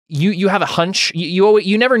you have a hunch.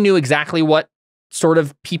 You never knew exactly what sort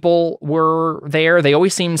of people were there. They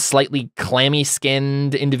always seemed slightly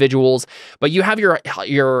clammy-skinned individuals, but you have your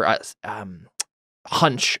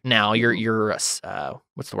hunch now. Your what's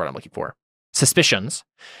the word I'm looking for? Suspicions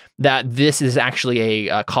that this is actually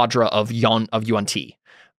a cadre of Yuan Ti.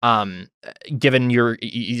 Given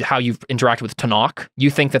how you've interacted with Tanakh, you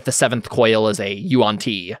think that the seventh coil is a Yuan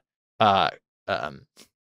Ti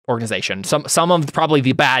organization. Some of probably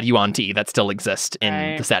the bad Yuan Ti that still exist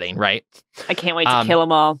in the setting, right? I can't wait to kill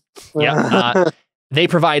them all. Yeah. They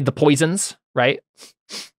provide the poisons, right?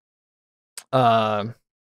 Of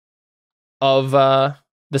the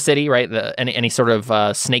city, right? Any sort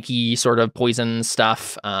of snaky sort of poison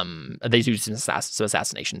stuff. They do some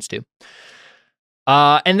assassinations too.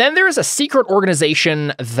 And then there is a secret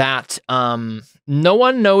organization that no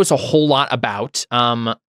one knows a whole lot about.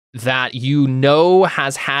 That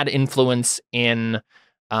has had influence in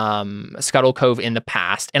Scuttle Cove in the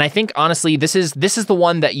past, and I think honestly, this is the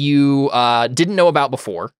one that you didn't know about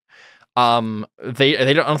before. I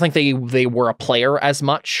don't think they were a player as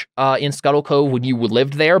much in Scuttle Cove when you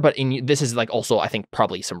lived there, but this is like also I think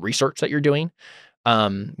probably some research that you're doing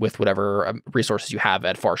with whatever resources you have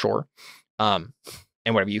at Far Shore, and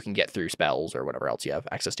whatever you can get through spells or whatever else you have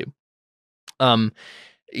access to.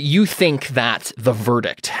 You think that the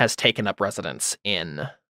Verdict has taken up residence in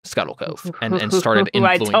Scuttle Cove and started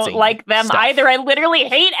influencing. I don't like them stuff. either. I literally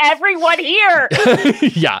hate everyone here.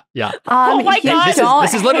 Yeah. Oh my god!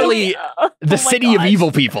 This is literally the city of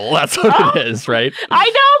evil people. That's what it is, right? I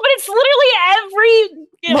know, but it's literally every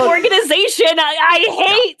organization I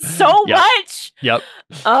hate so much. Yep.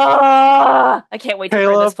 I can't wait to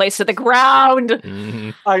burn this place to the ground. Mm-hmm.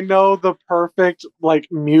 I know the perfect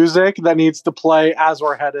music that needs to play as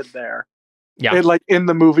we're headed there. Yeah. In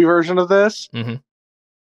the movie version of this. Mm-hmm.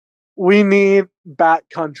 We need Bat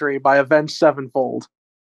Country by Avenged Sevenfold.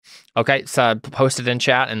 Okay, so post it in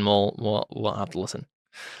chat and we'll have to listen.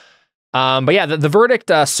 But yeah, the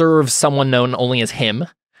Verdict serves someone known only as him.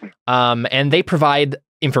 And they provide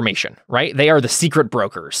information, right? They are the secret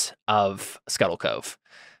brokers of Scuttle Cove.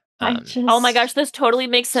 Oh my gosh, this totally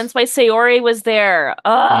makes sense why Sayori was there.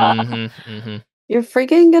 You're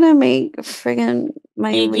freaking gonna make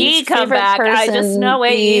my least come favorite back. I just know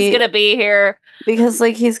he's gonna be here. Because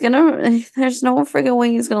there's no freaking way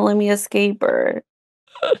he's gonna let me escape her.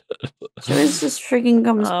 She just freaking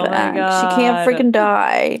comes back. She can't freaking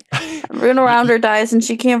die. Everyone around her dies and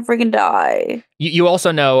she can't freaking die. You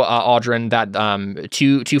also know, Audrin, that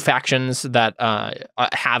two factions that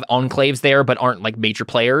have enclaves there but aren't like major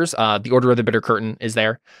players. The Order of the Bitter Curtain is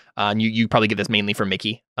there. And you probably get this mainly from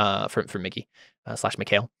Mickey, from Mickey /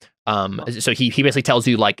 Mikhail. So he basically tells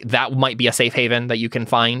you like that might be a safe haven that you can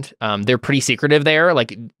find. They're pretty secretive there.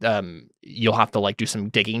 Like you'll have to like do some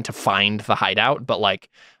digging to find the hideout, but like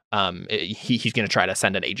he's going to try to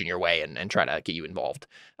send an agent your way and try to get you involved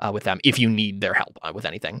with them if you need their help with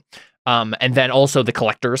anything. And then also the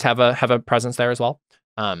collectors have a presence there as well.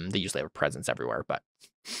 They usually have a presence everywhere, but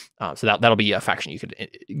so that'll be a faction you could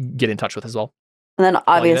get in touch with as well. And then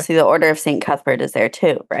obviously the Order of St. Cuthbert is there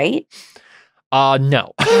too, right?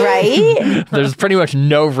 No. Right? There's pretty much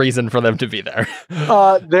no reason for them to be there.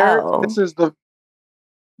 This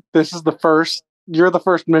is the first. You're the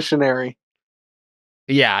first missionary.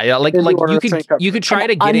 Yeah, like you could try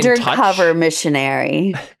to get in touch. Undercover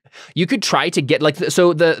missionary. You could try to get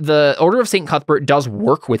the Order of St. Cuthbert does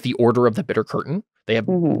work with the Order of the Bitter Curtain. They have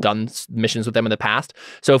done missions with them in the past.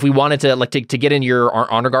 So if we wanted to get in your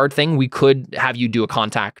honor guard thing, we could have you do a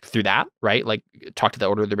contact through that, right? Like talk to the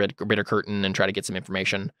Order of the Bitter Curtain and try to get some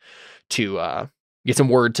information to get some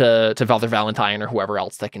word to Father Valentine or whoever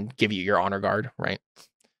else that can give you your honor guard, right?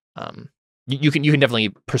 You can definitely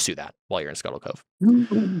pursue that while you're in Scuttle Cove.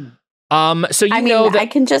 So I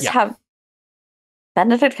can just have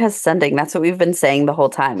Benedict has sending. That's what we've been saying the whole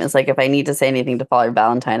time. Is like if I need to say anything to Father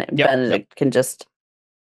Valentine, Benedict can just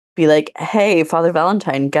be like, "Hey, Father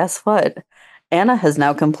Valentine, guess what? Anna has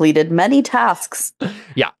now completed many tasks."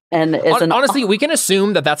 Yeah. And honestly, we can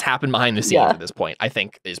assume that that's happened behind the scenes at this point, I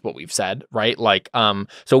think is what we've said, right? Like,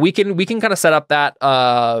 so we can kind of set up that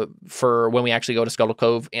for when we actually go to Scuttle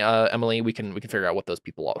Cove, Emily, we can figure out what those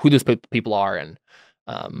people are, who those people are, and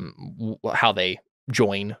how they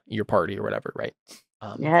join your party or whatever, right?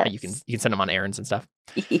 You can send them on errands and stuff.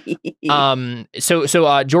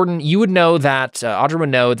 So Jordan, you would know that Audra would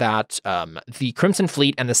know that the Crimson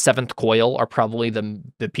Fleet and the Seventh Coil are probably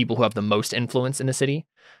the people who have the most influence in the city.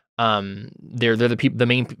 They're the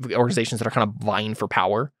main organizations that are kind of vying for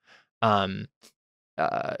power. Have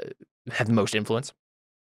the most influence.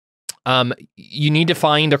 You need to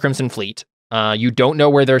find the Crimson Fleet. You don't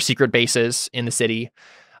know where their secret base is in the city.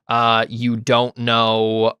 You don't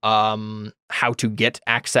know how to get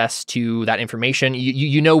access to that information.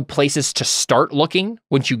 You know places to start looking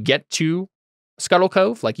once you get to Scuttle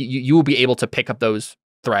Cove. Like you will be able to pick up those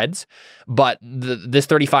threads, but this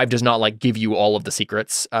 35 does not like give you all of the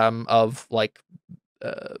secrets of like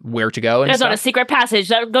where to go. There's not a secret passage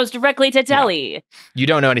that goes directly to Delhi. Yeah. You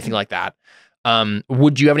don't know anything like that.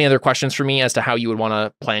 Would you have any other questions for me as to how you would want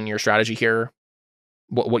to plan your strategy here?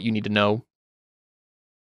 What you need to know?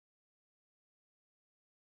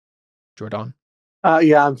 Jordan?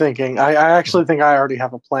 Yeah, I'm thinking. I actually think I already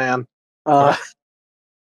have a plan. And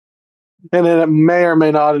it may or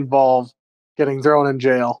may not involve getting thrown in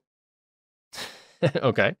jail.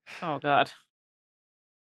 Okay. Oh, God.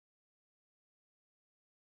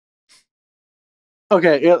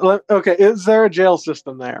 Okay. Okay. Is there a jail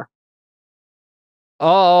system there?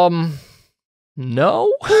 No.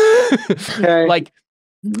 Okay. Like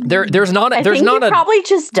there's not a probably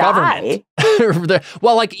just die.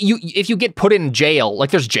 Well, like if you get put in jail,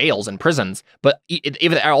 like there's jails and prisons, but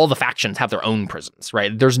if all the factions have their own prisons,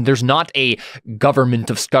 right? There's not a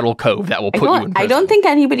government of Scuttle Cove that will put you in prison. I don't think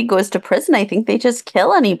anybody goes to prison. I think they just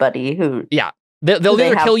kill anybody who they'll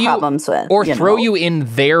either kill you or throw you in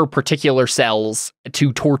their particular cells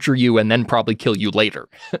to torture you and then probably kill you later.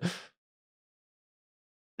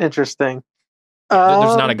 Interesting.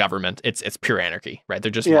 There's not a government. It's pure anarchy, right?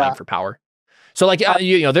 They're just vying for power. So like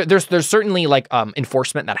there's certainly like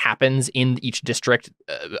enforcement that happens in each district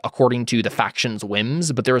according to the faction's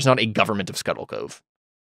whims, but there is not a government of Scuttle Cove.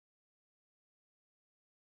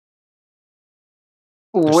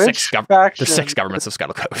 There's six governments of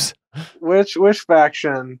Scuttle Coves. Which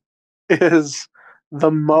faction is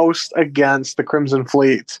the most against the Crimson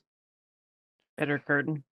Fleet? Bitter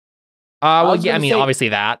Curtain. Well, yeah, I mean, obviously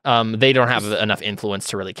that they don't have enough influence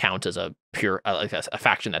to really count as a pure like a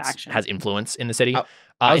faction that has influence in the city.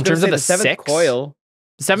 In terms of the Seventh Coil,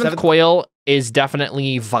 Seventh Coil is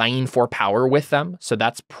definitely vying for power with them, so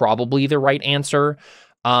that's probably the right answer.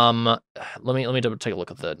 Let me take a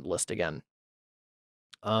look at the list again.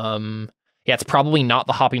 Yeah, it's probably not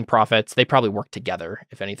the Hopping Prophets. They probably work together,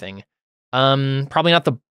 if anything. Probably not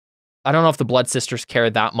I don't know if the Blood Sisters care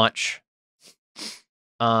that much.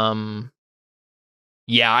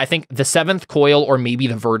 Yeah, I think the Seventh Coil or maybe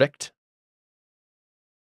the Verdict.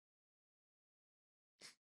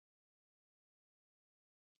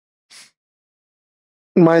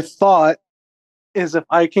 My thought is if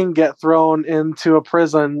I can get thrown into a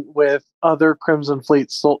prison with other Crimson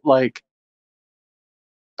Fleet,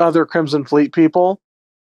 other Crimson Fleet people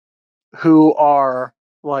who are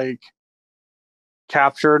like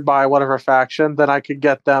captured by whatever faction, then I could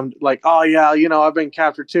get them like, oh yeah, I've been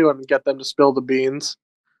captured too, and get them to spill the beans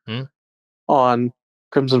on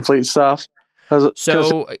Crimson Fleet stuff.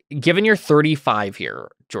 So given your 35 here,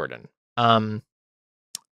 Jordan,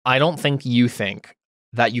 I don't think you think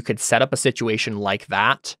that you could set up a situation like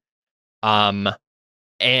that, and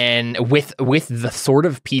with the sort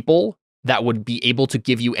of people that would be able to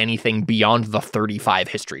give you anything beyond the 35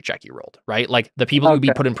 history check you rolled, right? Like the people you'd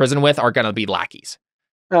be put in prison with are going to be lackeys.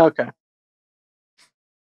 Okay.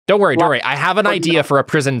 Don't worry. I have an idea for a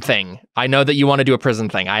prison thing. I know that you want to do a prison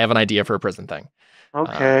thing. I have an idea for a prison thing.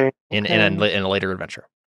 Okay. In a later adventure.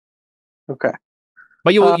 Okay.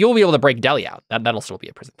 But you'll be able to break Delhi out. That'll still be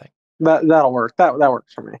a prison thing. That'll work. That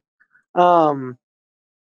works for me.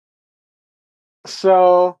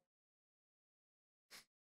 So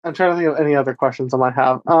I'm trying to think of any other questions I might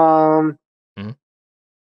have.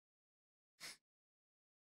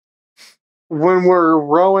 When we're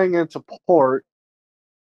rowing into port,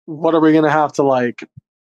 what are we going to have to like?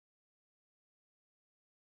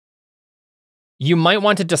 You might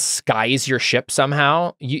want to disguise your ship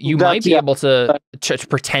somehow. You might be able to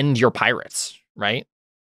pretend you're pirates, right?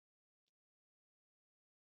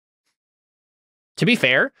 to be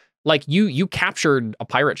fair, like you captured a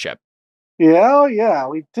pirate ship. Yeah,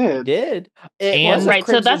 we did. And right,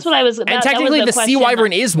 so that's what I was. And technically, the Sea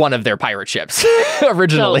Wyvern is one of their pirate ships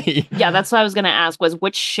originally. So, yeah, that's what I was going to ask. Was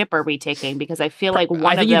which ship are we taking? Because I feel like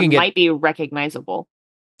one of them might be recognizable.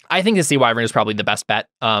 I think the Sea Wyvern is probably the best bet.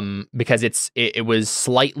 Because it was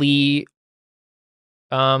slightly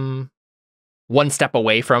one step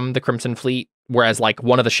away from the Crimson Fleet. Whereas, like,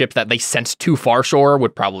 one of the ships that they sent to far shore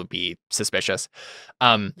would probably be suspicious.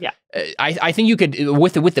 Yeah, I think you could,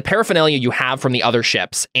 with the paraphernalia you have from the other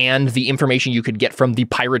ships and the information you could get from the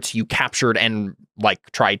pirates you captured and like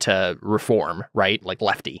tried to reform, right? Like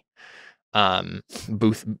Lefty,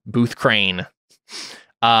 Booth Crane,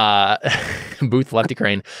 Booth Lefty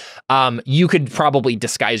Crane. You could probably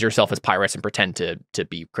disguise yourself as pirates and pretend to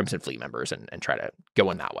be Crimson Fleet members and try to go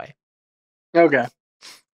in that way. Okay.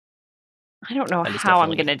 I don't know how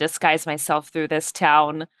I'm going to disguise myself through this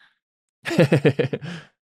town. I'm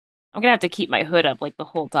going to have to keep my hood up like the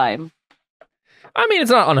whole time. I mean, it's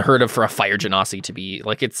not unheard of for a fire genasi to be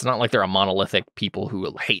like, it's not like they're a monolithic people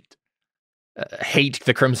who hate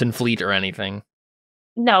the Crimson Fleet or anything.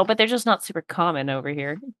 No, but they're just not super common over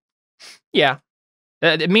here. Yeah.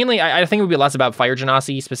 Mainly, I think it would be less about fire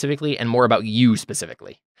genasi specifically and more about you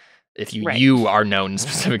specifically. If you are known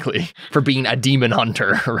specifically for being a demon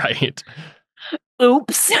hunter, right?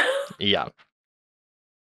 Oops. Yeah.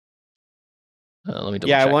 Let me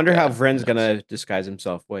double check. I wonder how Vren's gonna disguise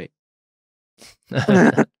himself. Wait.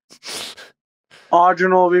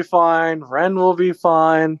 Audryn will be fine. Vren will be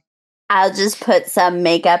fine. I'll just put some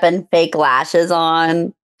makeup and fake lashes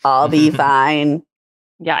on. I'll be fine.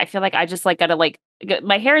 Yeah, I feel like I just like gotta like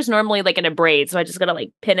my hair is normally like in a braid, so I just gotta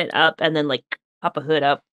like pin it up and then like pop a hood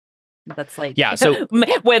up. That's like so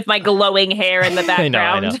with my glowing hair in the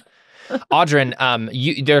background. I know.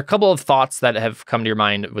 Audryn, there are a couple of thoughts that have come to your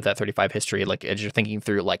mind with that 35 history, like as you're thinking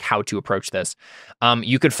through like how to approach this.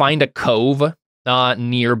 You could find a cove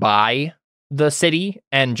nearby the city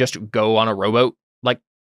and just go on a rowboat like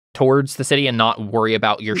towards the city and not worry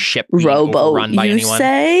about your ship being overrun by anyone.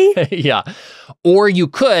 Say? Yeah. Or you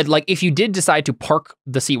could, like, if you did decide to park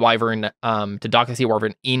the Sea Wyvern, to dock the Sea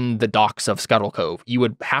Wyvern in the docks of Scuttle Cove, you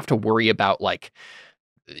would have to worry about, like,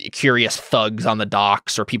 curious thugs on the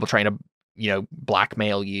docks or people trying to,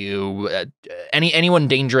 blackmail you, anyone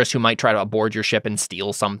dangerous who might try to aboard your ship and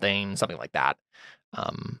steal something like that.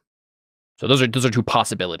 So those are two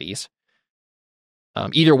possibilities.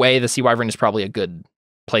 Either way, the Sea Wyvern is probably a good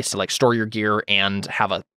place to, like, store your gear and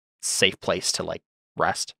have a safe place to, like,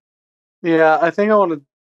 rest. Yeah, I think I want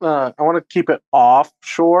to keep it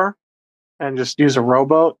offshore and just use a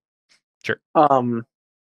rowboat. Sure. I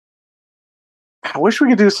wish we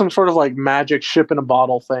could do some sort of like magic ship in a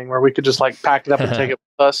bottle thing where we could just like pack it up and take it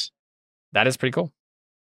with us. That is pretty cool.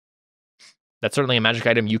 That's certainly a magic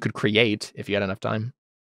item you could create if you had enough time,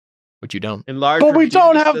 which you don't. But we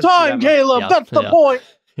don't have time, Caleb. Yeah, that's the point.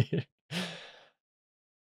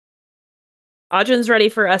 Audryn's ready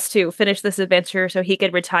for us to finish this adventure so he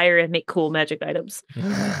could retire and make cool magic items.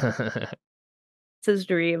 It's his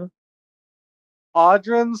dream.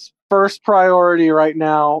 Audryn's first priority right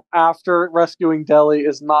now after rescuing Delhi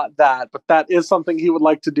is not that, but that is something he would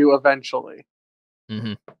like to do eventually.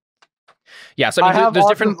 Mm-hmm. Yeah, so I have there's Audryn's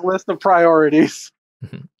different list of priorities.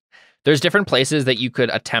 There's different places that you could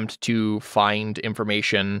attempt to find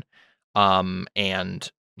information,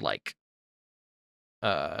 and like,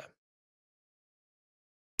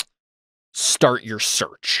 start your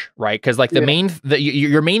search, right? Because like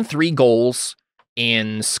your main three goals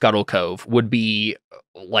in Scuttle Cove would be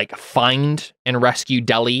like find and rescue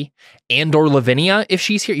Delhi and or Lavinia if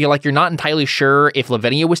she's here. You're not entirely sure if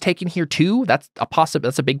Lavinia was taken here too. That's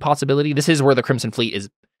a big possibility. This is where the Crimson Fleet is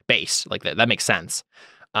based. Like that makes sense.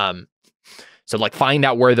 So like find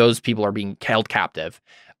out where those people are being held captive.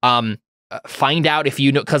 Find out if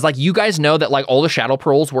you know, because like you guys know that like all the Shadow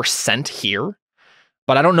Pearls were sent here.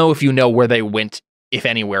 But I don't know if you know where they went, if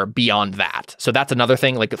anywhere, beyond that. So that's another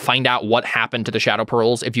thing. Like, find out what happened to the Shadow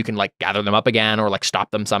Pearls, if you can, like, gather them up again or, like, stop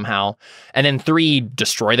them somehow. And then 3,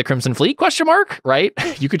 destroy the Crimson Fleet, ? Right?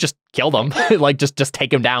 You could just kill them. Like, just take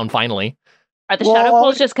them down, finally. Are the Shadow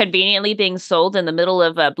Pearls just conveniently being sold in the middle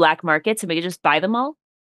of black markets and we could just buy them all?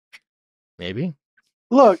 Maybe.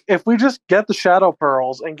 Look, if we just get the Shadow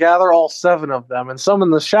Pearls and gather all 7 of them and summon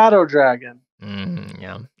the Shadow Dragon.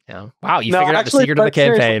 Yeah. Wow, you figured out the secret of the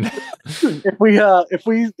campaign. if we no,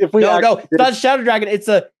 it's not Shadow Dragon. It's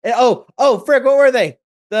frick, what were they?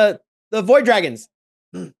 The Void Dragons.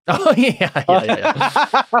 Oh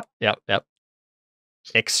yeah. Yep.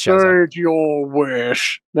 Ix shows up. Your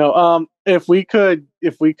wish. No, if we could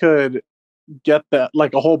get that,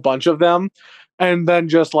 like a whole bunch of them, and then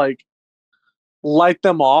just like light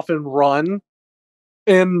them off and run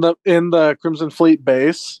in the Crimson Fleet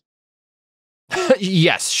base?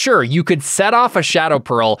 Yes, sure. You could set off a Shadow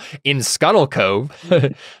Pearl in Scuttle Cove.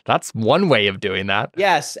 That's one way of doing that.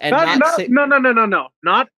 Yes, and no.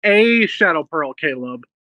 Not a Shadow Pearl, Caleb.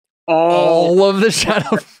 All of the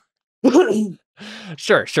Shadow.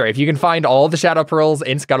 Sure. If you can find all the Shadow Pearls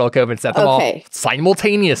in Scuttle Cove and set them off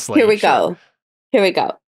simultaneously. Here we go.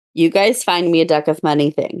 You guys find me a deck of many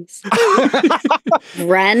things.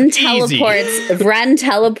 Ren teleports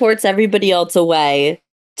everybody else away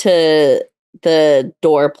to the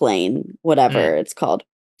door plane, whatever it's called.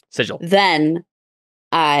 Sigil. Then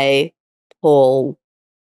I pull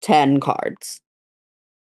 10 cards.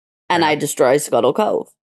 And I destroy Scuttle Cove.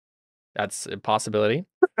 That's a possibility.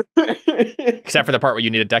 Except for the part where you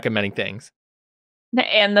need a deck of many things.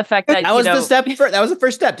 And the fact that that was the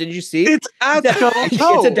first step. Did you see? It's at Scuttle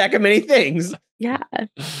Cove. It's a deck of many things. Yeah.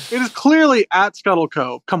 It is clearly at Scuttle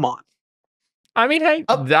Cove. Come on. I mean, hey,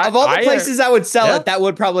 of all the places I would sell it, that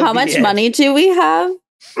would probably How be much money do we have?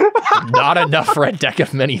 Not enough for a deck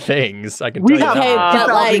of many things. I can tell you that. Hey, but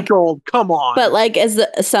like gold. Come on. But like, is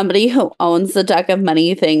somebody who owns the deck of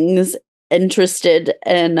many things interested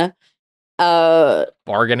in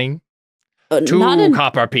bargaining? 2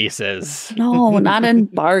 copper pieces. No, not in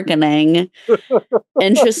bargaining.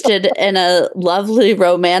 Interested in a lovely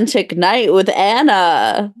romantic night with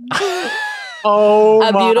Anna. Oh,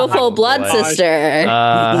 a beautiful blood sister.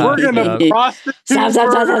 We're gonna prostitute.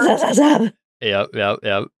 Yep.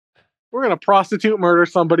 We're gonna prostitute murder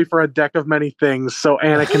somebody for a deck of many things, so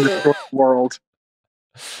Anna can destroy the world.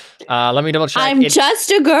 Let me double check. I'm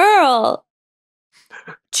just a girl.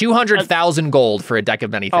 200,000 gold for a deck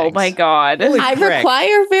of many things. Oh my god! I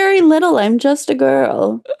require very little. I'm just a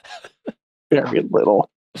girl. Very little.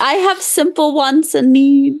 I have simple wants and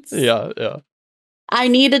needs. Yeah. I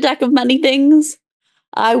need a deck of many things.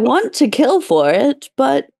 I want to kill for it,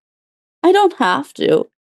 but I don't have to.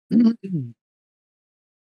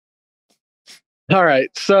 All right,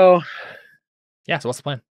 so what's the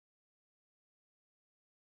plan?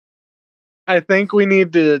 I think we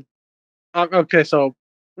need to. Okay, so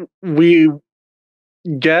we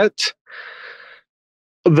get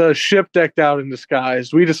the ship decked out and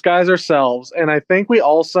disguised. We disguise ourselves, and I think we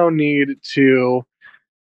also need to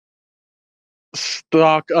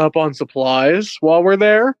stock up on supplies while we're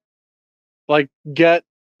there. Like, get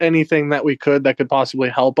anything that we could that could possibly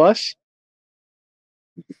help us.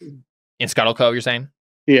 In Scuttle Cove, you're saying?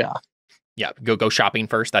 Yeah. Yeah, go shopping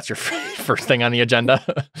first. That's your first thing on the agenda.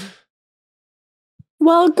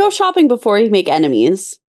 Well, go shopping before you make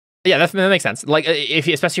enemies. Yeah, that makes sense. Like,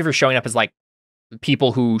 especially if you're showing up as like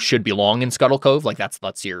people who should belong in Scuttle Cove, like that's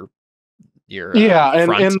your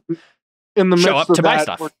front. and in the midst show up of to that,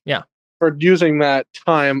 buy stuff. We're using that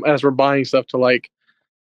time as we're buying stuff to like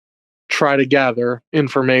try to gather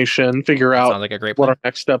information, figure out sounds like a great plan. What our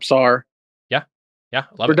next steps are. Yeah,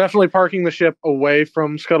 we're definitely parking the ship away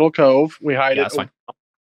from Scuttle Cove. We hide it. That's fine.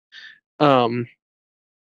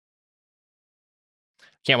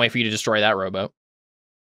 Can't wait for you to destroy that rowboat.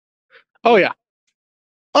 Oh yeah.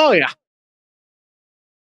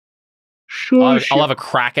 Sure. I'll have a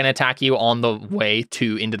Kraken attack you on the way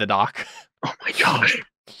into the dock. Oh my gosh.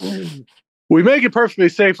 We make it perfectly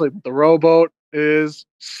safely, but the rowboat is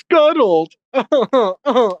scuttled. That's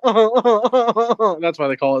why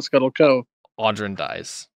they call it Scuttle Cove. Audrin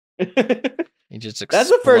dies. He just explodes. That's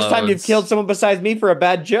the first time you've killed someone besides me for a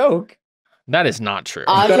bad joke. That is not true.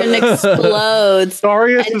 Audrin explodes.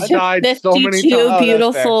 Darius has died so many times. 52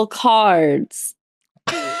 beautiful cards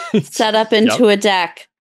set up into a deck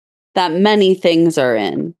that many things are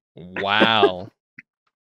in. Wow.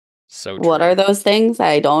 So true. What are those things?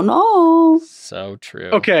 I don't know. So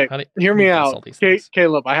true. Okay, hear me out.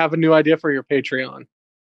 Caleb, I have a new idea for your Patreon.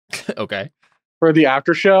 Okay. For the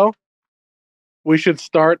after show, we should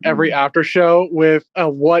start every after show with a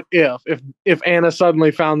what if Anna suddenly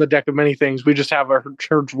found the deck of many things, we just have her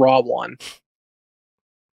draw one.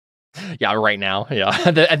 Yeah, right now. Yeah.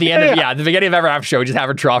 At the end of at the beginning of every after show, we just have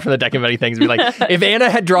her draw from the deck of many things and be like, if Anna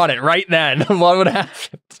had drawn it right then, what would have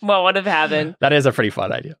happened? What would have happened? That is a pretty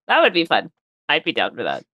fun idea. That would be fun. I'd be down for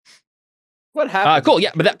that. What happened? Cool.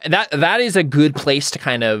 Yeah, but that is a good place to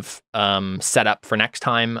kind of set up for next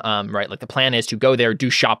time. Right. Like the plan is to go there, do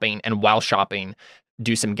shopping, and while shopping,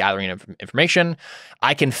 do some gathering of information.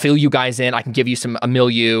 I can fill you guys in. I can give you a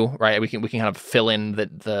milieu, right? We can kind of fill in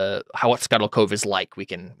what Scuttle Cove is like. We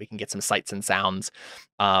can get some sights and sounds.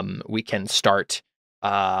 We can start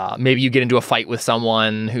Maybe you get into a fight with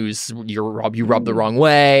someone who's you rub the wrong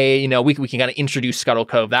way. You know, we can kind of introduce Scuttle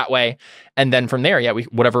Cove that way, and then from there, yeah,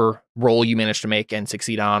 whatever role you manage to make and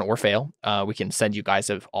succeed on or fail, we can send you guys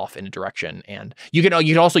off in a direction, and you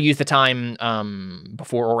can also use the time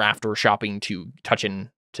before or after shopping to get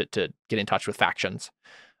in touch with factions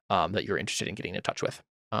that you're interested in getting in touch with.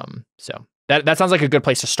 So that sounds like a good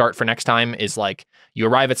place to start for next time. Is like you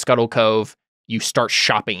arrive at Scuttle Cove, you start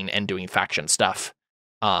shopping and doing faction stuff.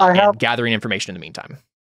 And gathering information in the meantime.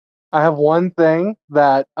 I have one thing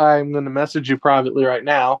that I'm going to message you privately right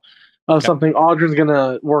now of something Audrey's going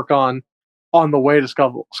to work on the way to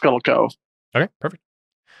Scuttle Cove. Okay, perfect.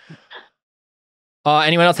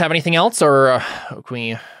 Anyone else have anything else, or can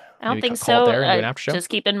we? I don't think so. Just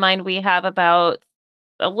keep in mind we have about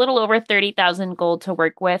a little over 30,000 gold to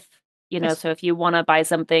work with. You know, so if you want to buy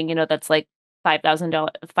something, you know, that's like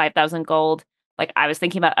 $5,000 gold. Like I was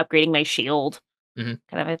thinking about upgrading my shield. Kind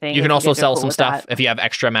of a thing. You can also sell some stuff if you have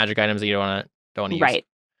extra magic items that you don't want to use. Right.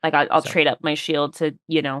 Like I'll trade up my shield to,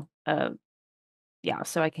 you know,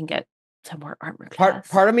 so I can get some more armor class.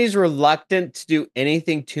 Part of me is reluctant to do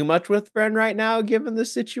anything too much with Bren right now, given the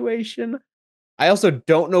situation. I also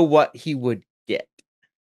don't know what he would get.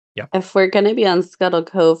 Yeah. If we're going to be on Scuttle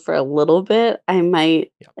Cove for a little bit, I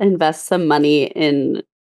might invest some money in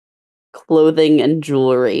clothing and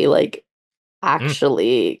jewelry, like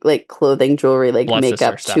actually like clothing, jewelry, like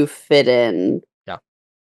makeup to fit in. Yeah.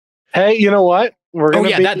 Hey, you know what?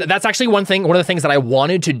 That's actually one of the things that I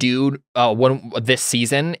wanted to do this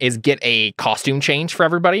season is get a costume change for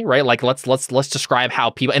everybody, right? Like let's describe how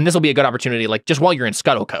people, and this will be a good opportunity, like just while you're in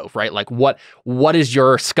Scuttle Cove, right? Like what is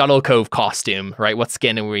your Scuttle Cove costume, right? What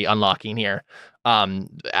skin are we unlocking here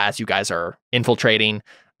as you guys are infiltrating,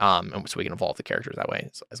 and so we can evolve the characters that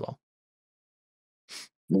way as well.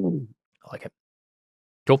 I like it.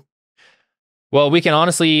 Cool. Well, we can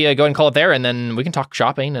honestly go ahead and call it there, and then we can talk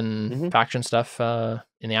shopping and faction stuff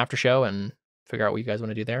in the after show and figure out what you guys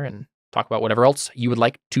want to do there and talk about whatever else you would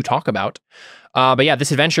like to talk about. But yeah,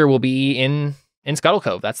 this adventure will be in Scuttle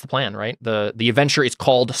Cove. That's the plan, right? The adventure is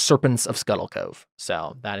called Serpents of Scuttle Cove.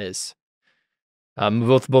 So that is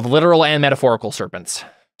both literal and metaphorical serpents.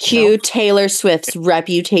 Cue Taylor Swift's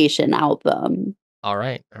Reputation album. All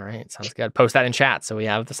right. Sounds good. Post that in chat so we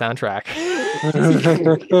have the soundtrack.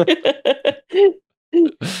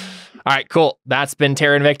 All right, cool. That's been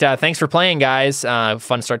Terra Invicta. Thanks for playing, guys.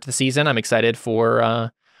 Fun start to the season. I'm excited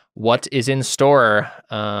for what is in store.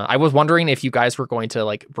 I was wondering if you guys were going to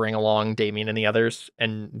like bring along Damien and the others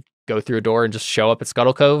and go through a door and just show up at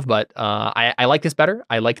Scuttle Cove, but I like this better.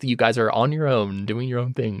 I like that you guys are on your own, doing your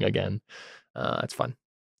own thing again. It's fun.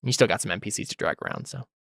 You still got some NPCs to drag around, so.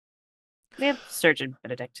 We have Surge and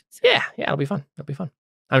Benedict. So. Yeah, it'll be fun.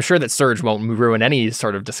 I'm sure that Surge won't ruin any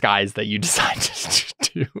sort of disguise that you decide to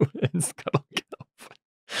do in Scuttle Cove.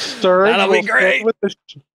 That'll be great.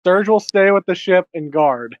 Surge will stay with the ship and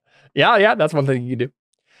guard. Yeah, that's one thing you can do.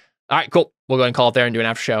 All right, cool. We'll go ahead and call it there and do an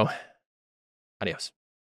after show. Adios.